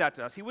wouldn't do that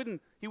to us. He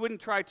wouldn't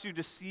try to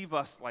deceive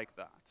us like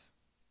that.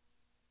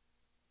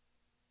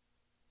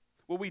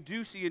 What we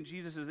do see in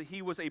Jesus is that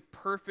he was a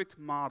perfect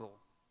model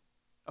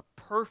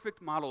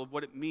of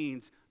what it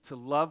means to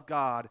love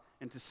God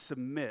and to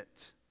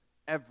submit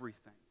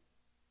everything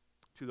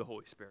to the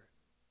Holy Spirit.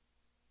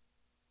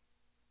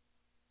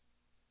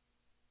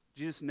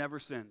 Jesus never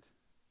sinned.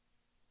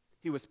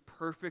 He was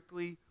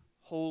perfectly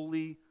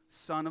holy,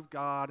 Son of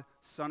God,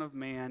 Son of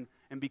man,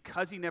 and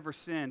because he never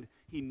sinned,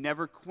 he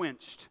never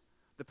quenched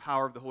the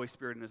power of the Holy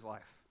Spirit in his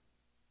life.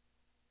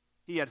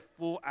 He had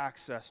full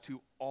access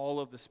to all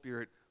of the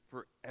Spirit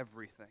for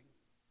everything.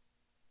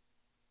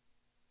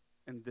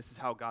 And this is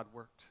how God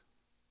worked.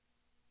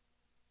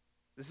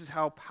 This is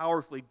how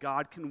powerfully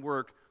God can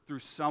work through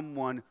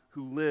someone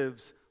who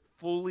lives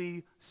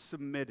fully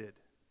submitted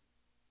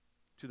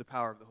to the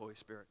power of the Holy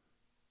Spirit.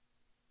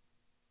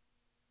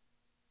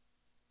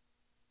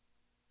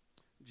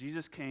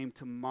 Jesus came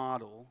to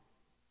model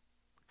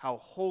how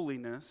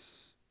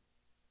holiness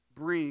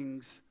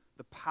brings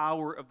the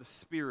power of the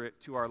Spirit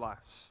to our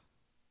lives.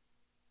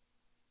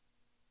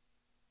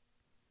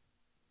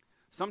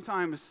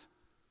 Sometimes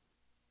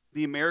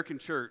the American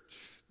church,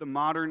 the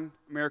modern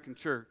American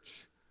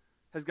church,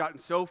 has gotten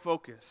so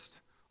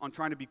focused on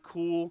trying to be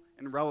cool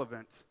and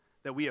relevant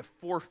that we have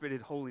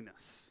forfeited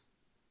holiness.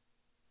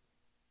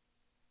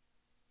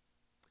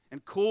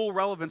 And cool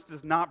relevance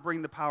does not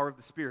bring the power of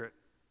the Spirit.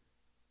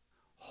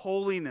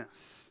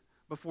 Holiness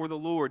before the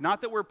Lord.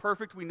 Not that we're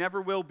perfect, we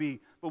never will be,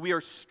 but we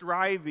are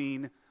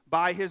striving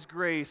by His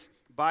grace,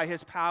 by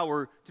His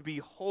power, to be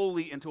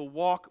holy and to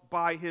walk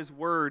by His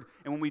word.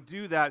 And when we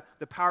do that,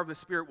 the power of the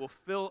Spirit will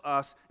fill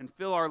us and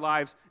fill our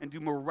lives and do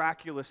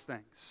miraculous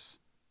things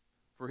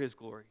for His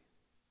glory.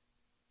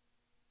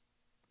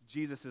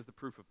 Jesus is the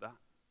proof of that.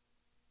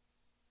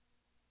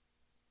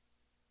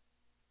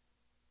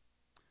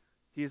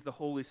 He is the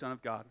Holy Son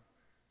of God.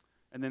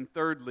 And then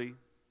thirdly,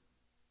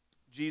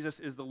 Jesus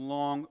is the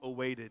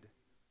long-awaited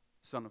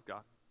Son of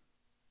God.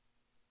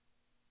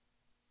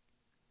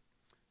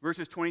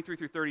 Verses 23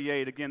 through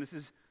 38, again, this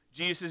is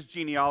Jesus'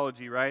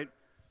 genealogy, right?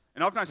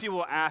 And oftentimes people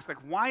will ask, like,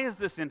 why is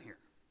this in here?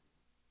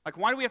 Like,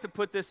 why do we have to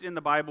put this in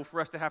the Bible for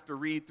us to have to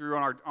read through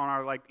on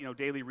our like,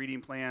 daily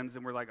reading plans?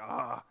 And we're like,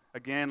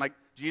 again, like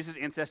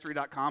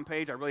JesusAncestry.com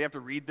page, I really have to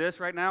read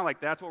this right now?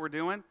 Like, that's what we're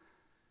doing?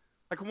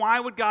 Like, why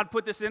would God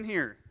put this in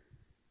here?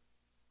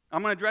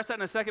 I'm going to address that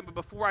in a second, but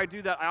before I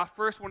do that, I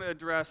first want to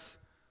address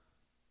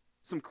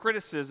some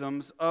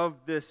criticisms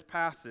of this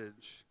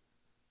passage.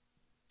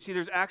 See,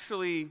 there's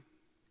actually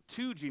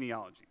two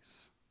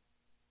genealogies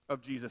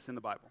of Jesus in the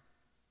Bible.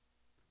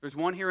 There's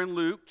one here in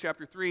Luke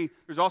chapter 3.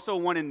 There's also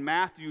one in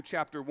Matthew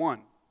chapter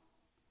 1.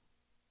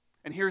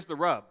 And here's the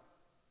rub.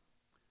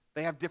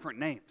 They have different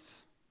names.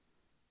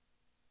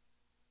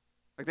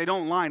 Like, they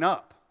don't line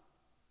up.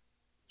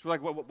 So we're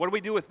like, what do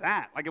we do with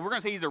that? Like, if we're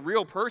going to say he's a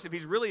real person, if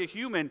he's really a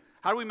human,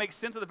 how do we make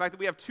sense of the fact that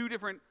we have two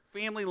different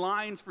family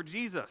lines for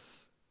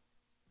Jesus?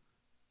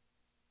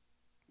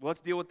 Well, let's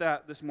deal with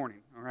that this morning,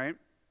 all right?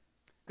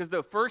 Because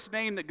the first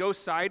name that goes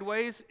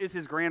sideways is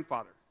his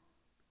grandfather.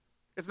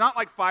 It's not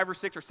like 5 or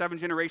 6 or 7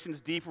 generations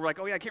deep. We're like,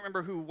 oh yeah, I can't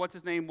remember what's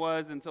his name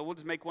was, and so we'll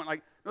just make one.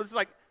 Like, no, this is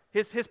like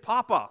his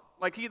papa.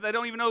 Like, they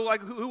don't even know,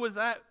 like, who was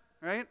that,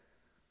 right?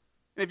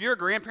 And if you're a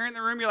grandparent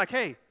in the room, you're like,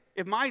 hey,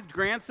 if my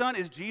grandson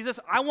is Jesus,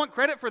 I want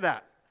credit for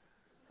that.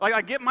 Like,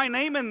 I get my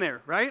name in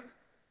there, right?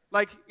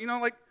 Like,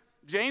 like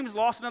James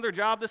lost another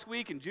job this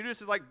week, and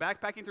Judas is like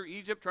backpacking through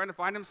Egypt trying to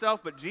find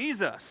himself, but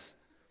Jesus,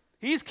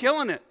 he's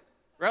killing it,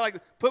 right?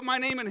 Like, put my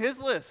name in his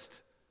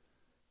list.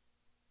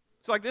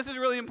 So, like, this is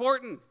really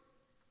important.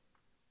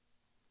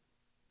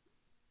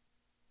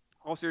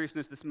 All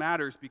seriousness, this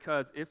matters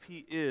because if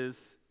he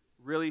is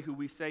really who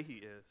we say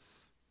he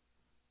is,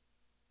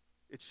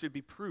 it should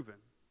be proven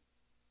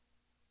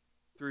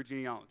through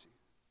genealogy.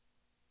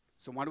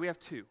 So why do we have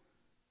two?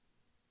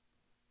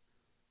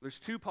 There's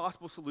two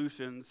possible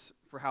solutions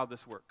for how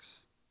this works.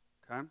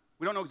 Okay?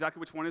 We don't know exactly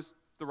which one is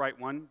the right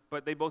one,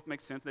 but they both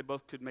make sense. They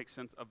both could make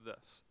sense of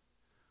this.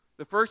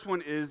 The first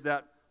one is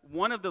that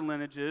one of the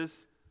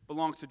lineages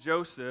belongs to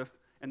Joseph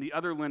and the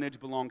other lineage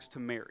belongs to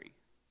Mary.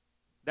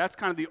 That's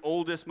kind of the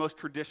oldest, most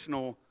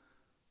traditional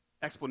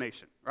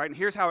explanation, right? And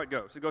here's how it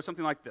goes. It goes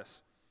something like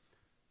this.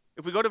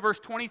 If we go to verse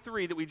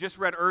 23 that we just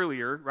read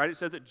earlier, right, it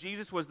says that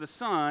Jesus was the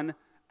son,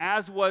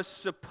 as was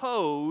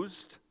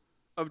supposed,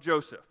 of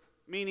Joseph.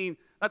 Meaning,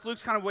 that's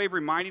Luke's kind of way of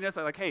reminding us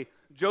that, like, hey,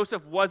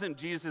 Joseph wasn't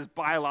Jesus'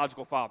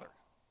 biological father,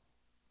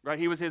 right?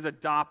 He was his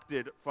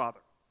adopted father.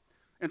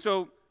 And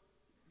so,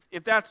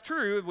 if that's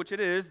true, which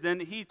it is, then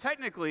he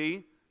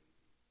technically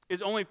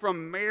is only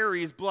from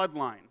Mary's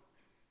bloodline.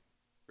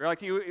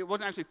 Like, it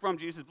wasn't actually from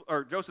Jesus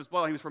or Joseph's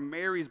bloodline, he was from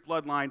Mary's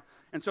bloodline.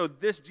 And so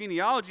this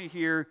genealogy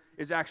here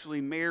is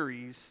actually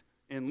Mary's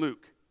in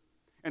Luke.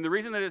 And the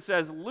reason that it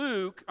says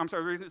the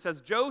reason it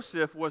says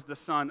Joseph was the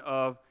son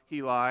of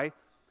Heli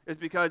is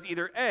because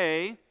either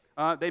A,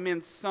 they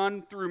meant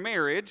son through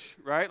marriage,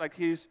 right? Like,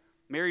 he's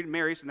married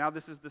Mary, so now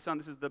this is the son,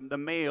 this is the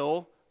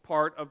male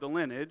part of the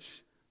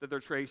lineage that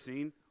they're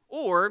tracing.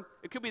 Or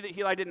it could be that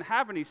Heli didn't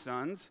have any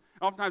sons.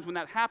 Oftentimes when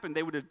that happened,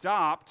 they would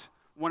adopt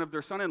one of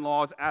their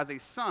son-in-laws as a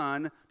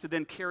son to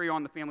then carry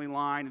on the family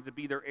line and to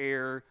be their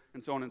heir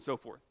and so on and so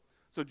forth.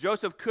 So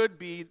Joseph could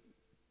be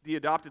the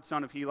adopted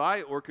son of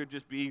Heli or could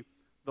just be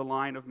the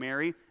line of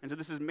Mary. And so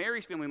this is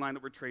Mary's family line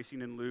that we're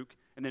tracing in Luke,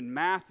 and then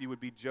Matthew would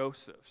be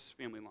Joseph's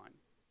family line.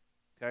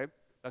 Okay?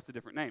 That's the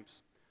different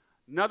names.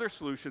 Another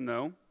solution,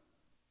 though,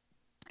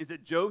 is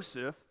that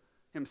Joseph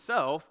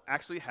himself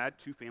actually had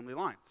two family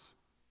lines.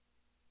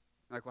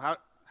 Like, well,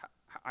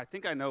 I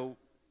think I know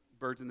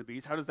birds and the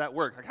bees. How does that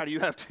work? Like, how do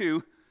you have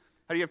two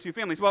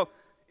families? Well,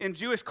 in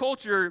Jewish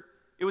culture,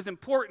 it was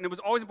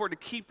always important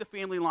to keep the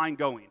family line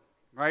going,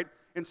 right?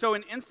 And so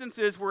in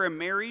instances where a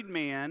married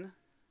man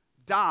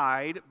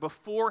died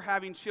before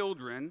having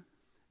children,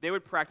 they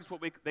would practice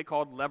what they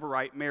called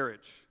levirate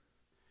marriage,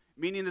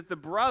 meaning that the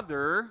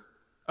brother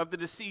of the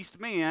deceased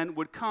man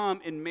would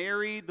come and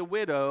marry the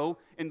widow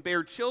and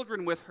bear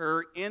children with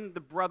her in the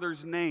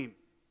brother's name,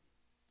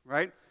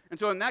 right? And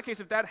so in that case,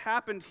 if that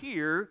happened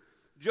here,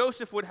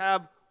 Joseph would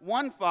have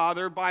one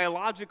father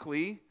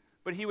biologically,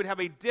 but he would have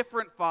a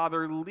different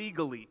father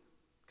legally,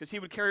 because he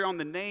would carry on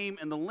the name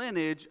and the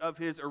lineage of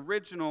his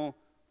original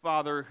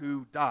father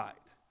who died,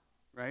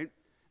 right?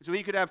 And so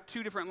he could have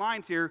two different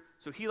lines here.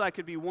 So Heli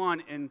could be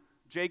one, and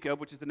Jacob,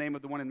 which is the name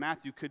of the one in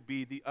Matthew, could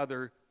be the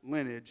other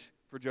lineage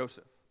for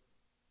Joseph.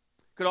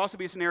 Could also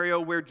be a scenario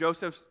where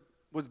Joseph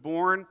was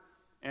born,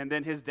 and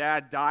then his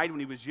dad died when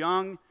he was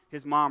young.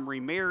 His mom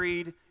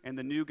remarried, and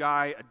the new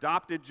guy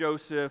adopted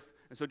Joseph.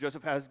 And so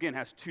Joseph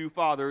has two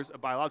fathers, a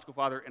biological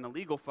father and a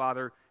legal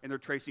father, and they're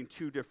tracing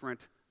two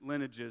different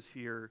lineages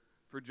here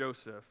for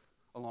Joseph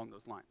along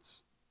those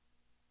lines.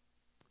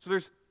 So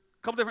there's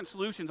a couple different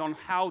solutions on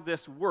how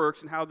this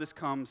works and how this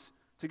comes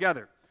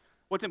together.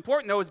 What's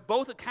important, though, is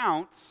both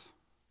accounts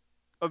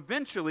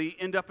eventually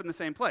end up in the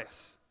same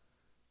place,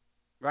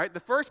 right? The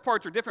first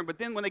parts are different, but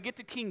then when they get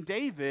to King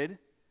David,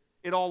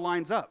 it all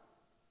lines up.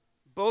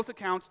 Both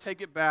accounts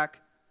take it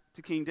back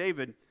to King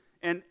David.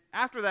 And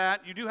after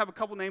that, you do have a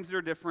couple names that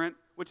are different,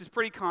 which is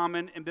pretty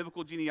common in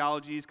biblical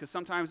genealogies, because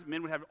sometimes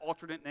men would have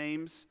alternate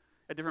names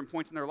at different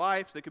points in their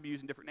life, so they could be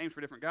using different names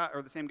for different guy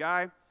or the same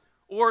guy.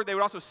 Or they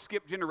would also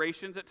skip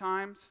generations at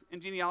times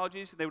in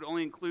genealogies. So they would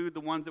only include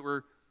the ones that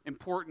were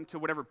important to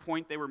whatever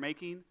point they were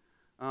making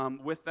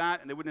with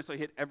that, and they wouldn't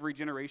necessarily hit every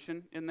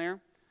generation in there.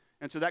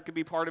 And so that could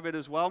be part of it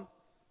as well.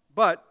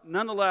 But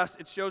nonetheless,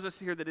 it shows us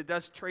here that it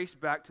does trace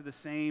back to the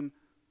same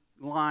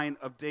line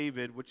of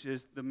David, which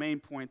is the main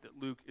point that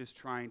Luke is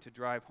trying to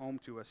drive home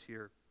to us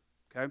here.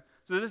 Okay?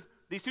 So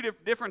these two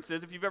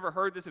differences, if you've ever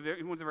heard this, if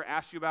anyone's ever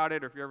asked you about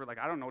it, or if you're ever like,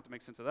 I don't know what to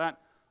make sense of that,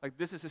 like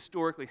this is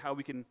historically how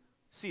we can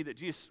see that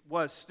Jesus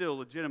was still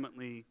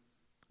legitimately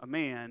a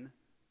man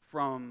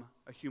from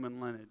a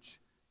human lineage,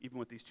 even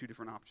with these two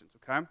different options,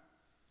 okay?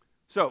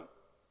 So,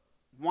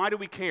 why do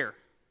we care?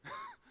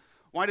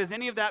 Why does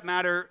any of that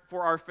matter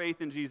for our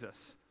faith in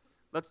Jesus?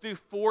 Let's do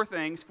four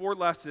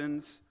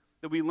lessons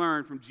that we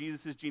learn from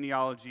Jesus'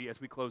 genealogy as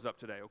we close up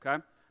today, okay?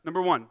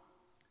 Number one,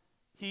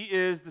 he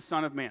is the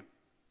Son of Man.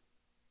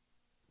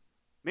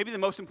 Maybe the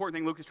most important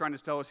thing Luke is trying to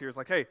tell us here is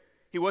like, hey,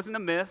 he wasn't a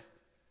myth.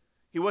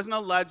 He wasn't a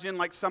legend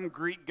like some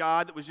Greek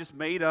god that was just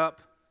made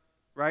up,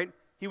 right?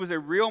 He was a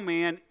real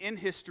man in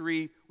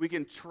history. We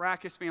can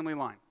track his family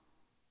line.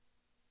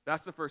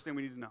 That's the first thing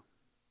we need to know.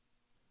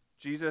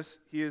 Jesus,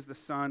 he is the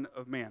Son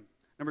of Man.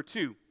 Number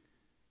two,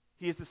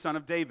 he is the son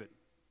of David.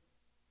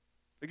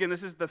 Again,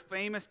 this is the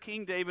famous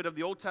King David of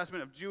the Old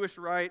Testament of Jewish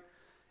rite,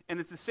 and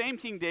it's the same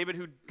King David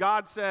who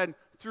God said,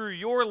 through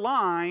your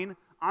line,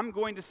 I'm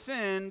going to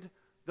send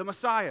the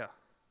Messiah.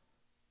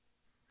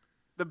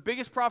 The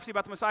biggest prophecy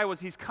about the Messiah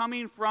was he's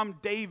coming from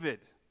David.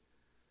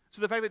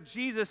 So the fact that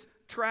Jesus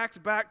tracks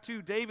back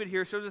to David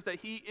here shows us that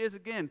he is,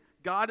 again,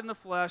 God in the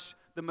flesh,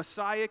 the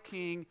Messiah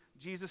King,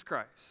 Jesus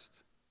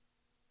Christ.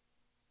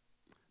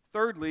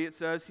 Thirdly, it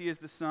says he is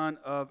the son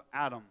of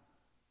Adam.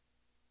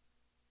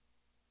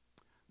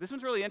 This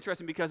one's really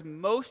interesting because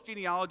most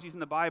genealogies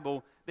in the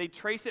Bible, they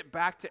trace it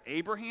back to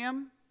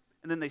Abraham,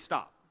 and then they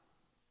stop.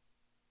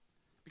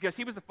 Because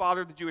he was the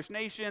father of the Jewish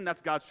nation,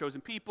 that's God's chosen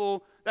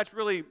people, that's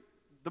really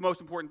the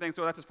most important thing,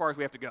 so that's as far as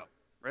we have to go,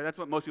 right? That's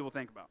what most people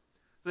think about.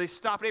 So they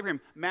stop at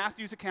Abraham.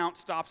 Matthew's account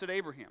stops at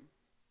Abraham.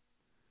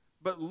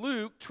 But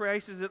Luke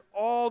traces it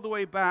all the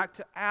way back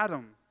to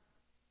Adam,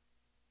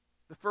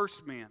 the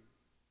first man,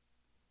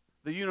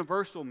 the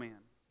universal man.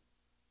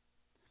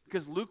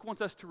 Because Luke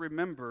wants us to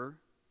remember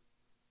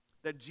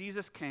that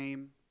Jesus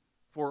came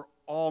for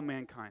all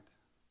mankind.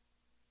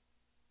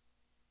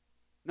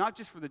 Not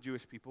just for the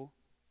Jewish people.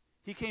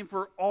 He came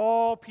for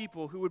all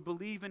people who would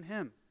believe in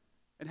him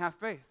and have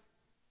faith.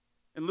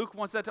 And Luke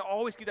wants that to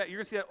always keep that. You're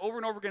going to see that over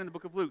and over again in the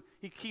book of Luke.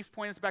 He keeps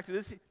pointing us back to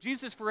this.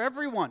 Jesus is for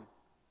everyone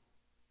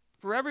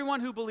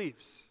who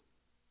believes.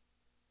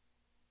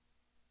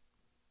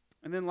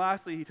 And then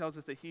lastly, he tells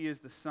us that he is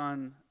the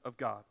Son of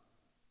God.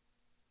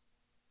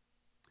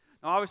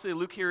 Now, obviously,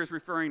 Luke here is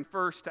referring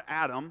first to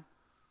Adam,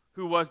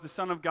 who was the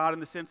Son of God in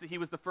the sense that he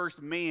was the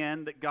first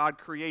man that God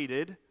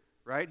created,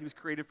 right? He was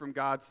created from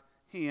God's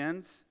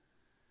hands.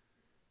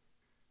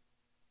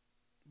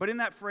 But in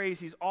that phrase,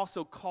 he's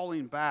also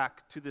calling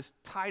back to this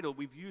title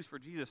we've used for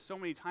Jesus so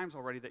many times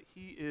already, that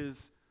he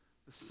is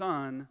the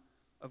Son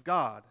of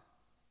God.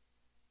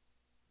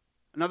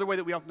 Another way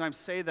that we oftentimes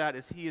say that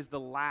is he is the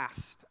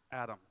last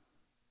Adam.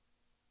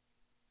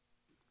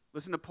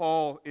 Listen to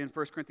Paul in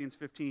 1 Corinthians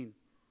 15.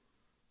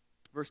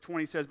 Verse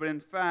 20 says, "But in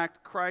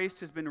fact,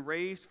 Christ has been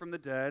raised from the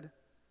dead,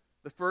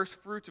 the first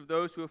fruits of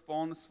those who have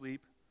fallen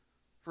asleep.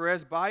 For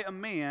as by a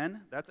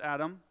man," that's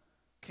Adam,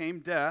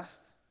 "came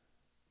death,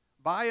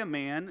 by a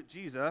man,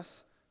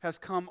 Jesus, has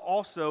come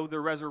also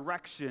the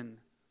resurrection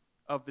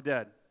of the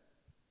dead.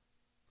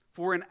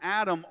 For in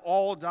Adam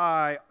all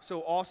die,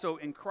 so also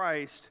in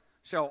Christ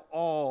shall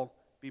all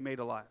be made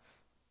alive."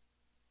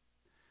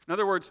 In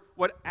other words,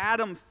 what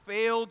Adam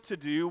failed to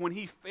do when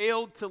he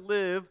failed to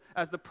live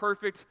as the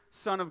perfect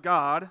Son of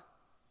God,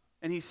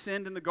 and he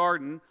sinned in the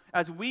garden,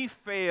 as we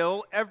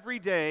fail every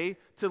day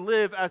to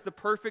live as the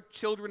perfect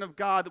children of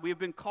God that we have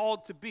been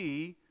called to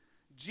be,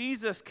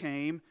 Jesus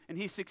came and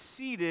he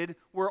succeeded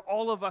where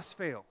all of us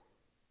fail.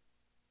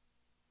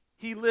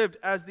 He lived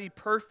as the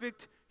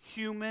perfect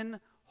human,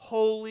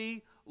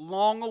 holy,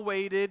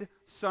 long-awaited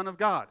Son of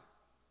God.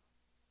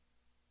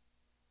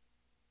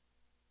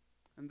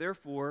 And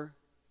therefore,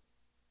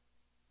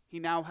 he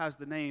now has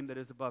the name that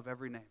is above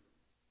every name.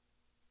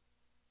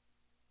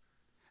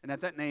 And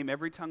at that name,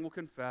 every tongue will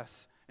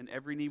confess and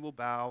every knee will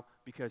bow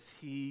because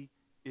he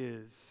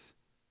is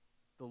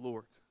the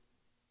Lord.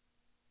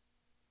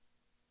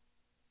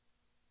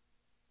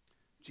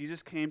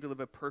 Jesus came to live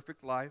a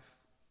perfect life,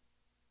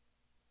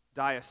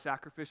 die a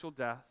sacrificial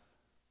death,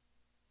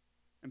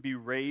 and be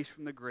raised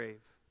from the grave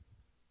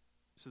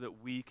so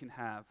that we can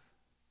have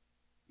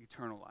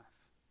eternal life.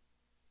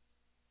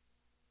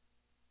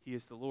 He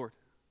is the Lord.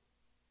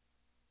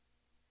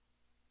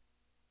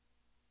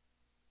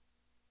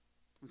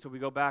 And so we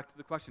go back to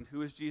the question,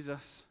 who is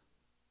Jesus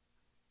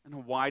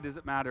and why does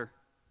it matter?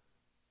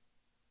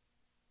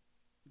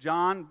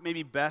 John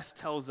maybe best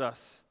tells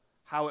us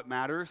how it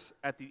matters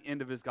at the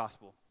end of his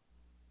gospel.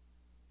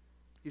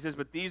 He says,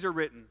 but these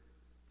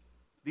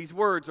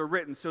words are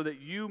written so that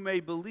you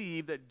may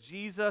believe that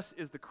Jesus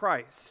is the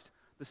Christ,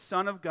 the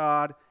Son of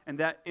God, and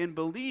that in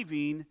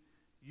believing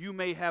you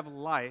may have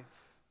life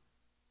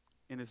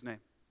in his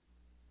name.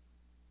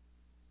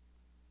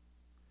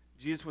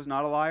 Jesus was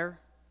not a liar.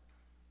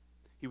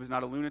 He was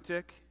not a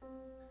lunatic.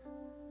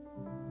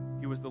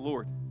 He was the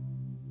Lord.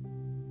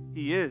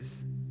 He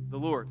is the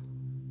Lord,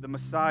 the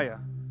Messiah,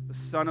 the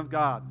Son of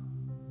God.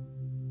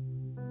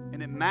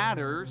 And it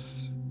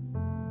matters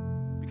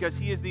because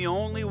he is the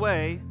only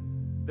way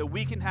that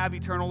we can have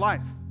eternal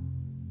life.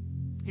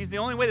 He's the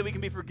only way that we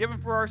can be forgiven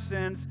for our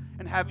sins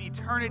and have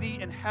eternity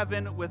in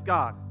heaven with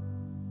God.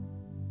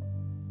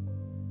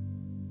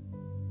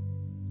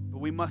 But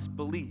we must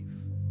believe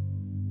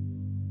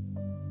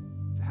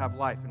to have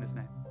life in his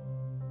name.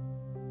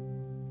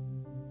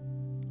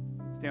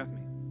 Stand with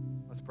me.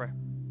 Let's pray.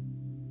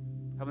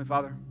 Heavenly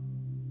Father,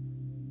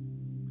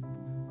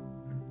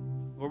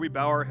 Lord, we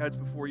bow our heads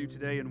before you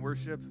today in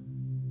worship,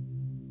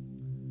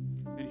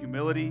 in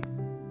humility,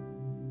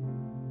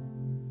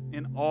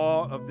 in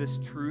awe of this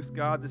truth,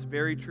 God, this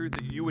very truth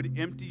that you would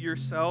empty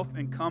yourself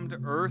and come to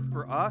earth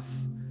for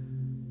us.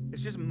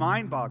 It's just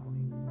mind-boggling.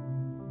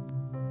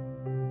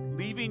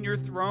 Leaving your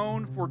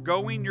throne,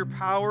 foregoing your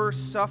power,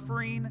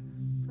 suffering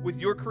with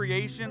your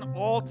creation,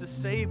 all to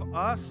save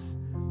us.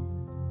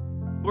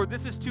 Lord,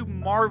 this is too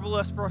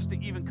marvelous for us to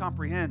even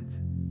comprehend.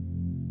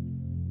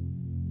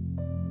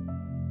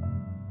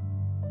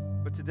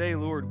 But today,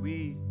 Lord,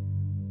 we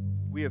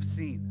have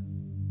seen.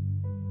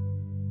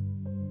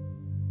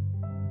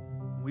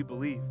 We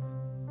believe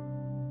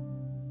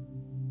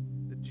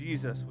that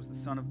Jesus was the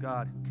Son of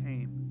God who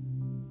came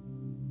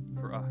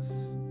for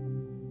us.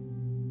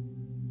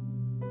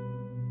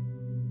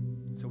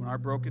 So in our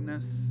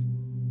brokenness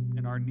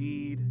and our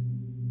need,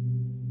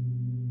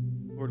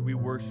 Lord, we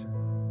worship.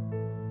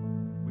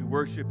 We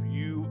worship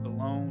you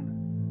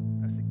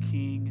alone as the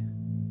King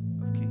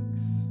of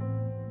Kings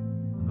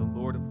and the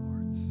Lord of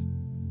Lords.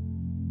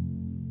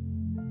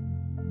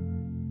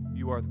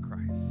 You are the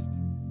Christ.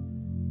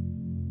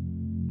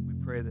 We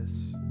pray this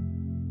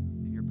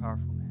in your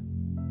powerful name.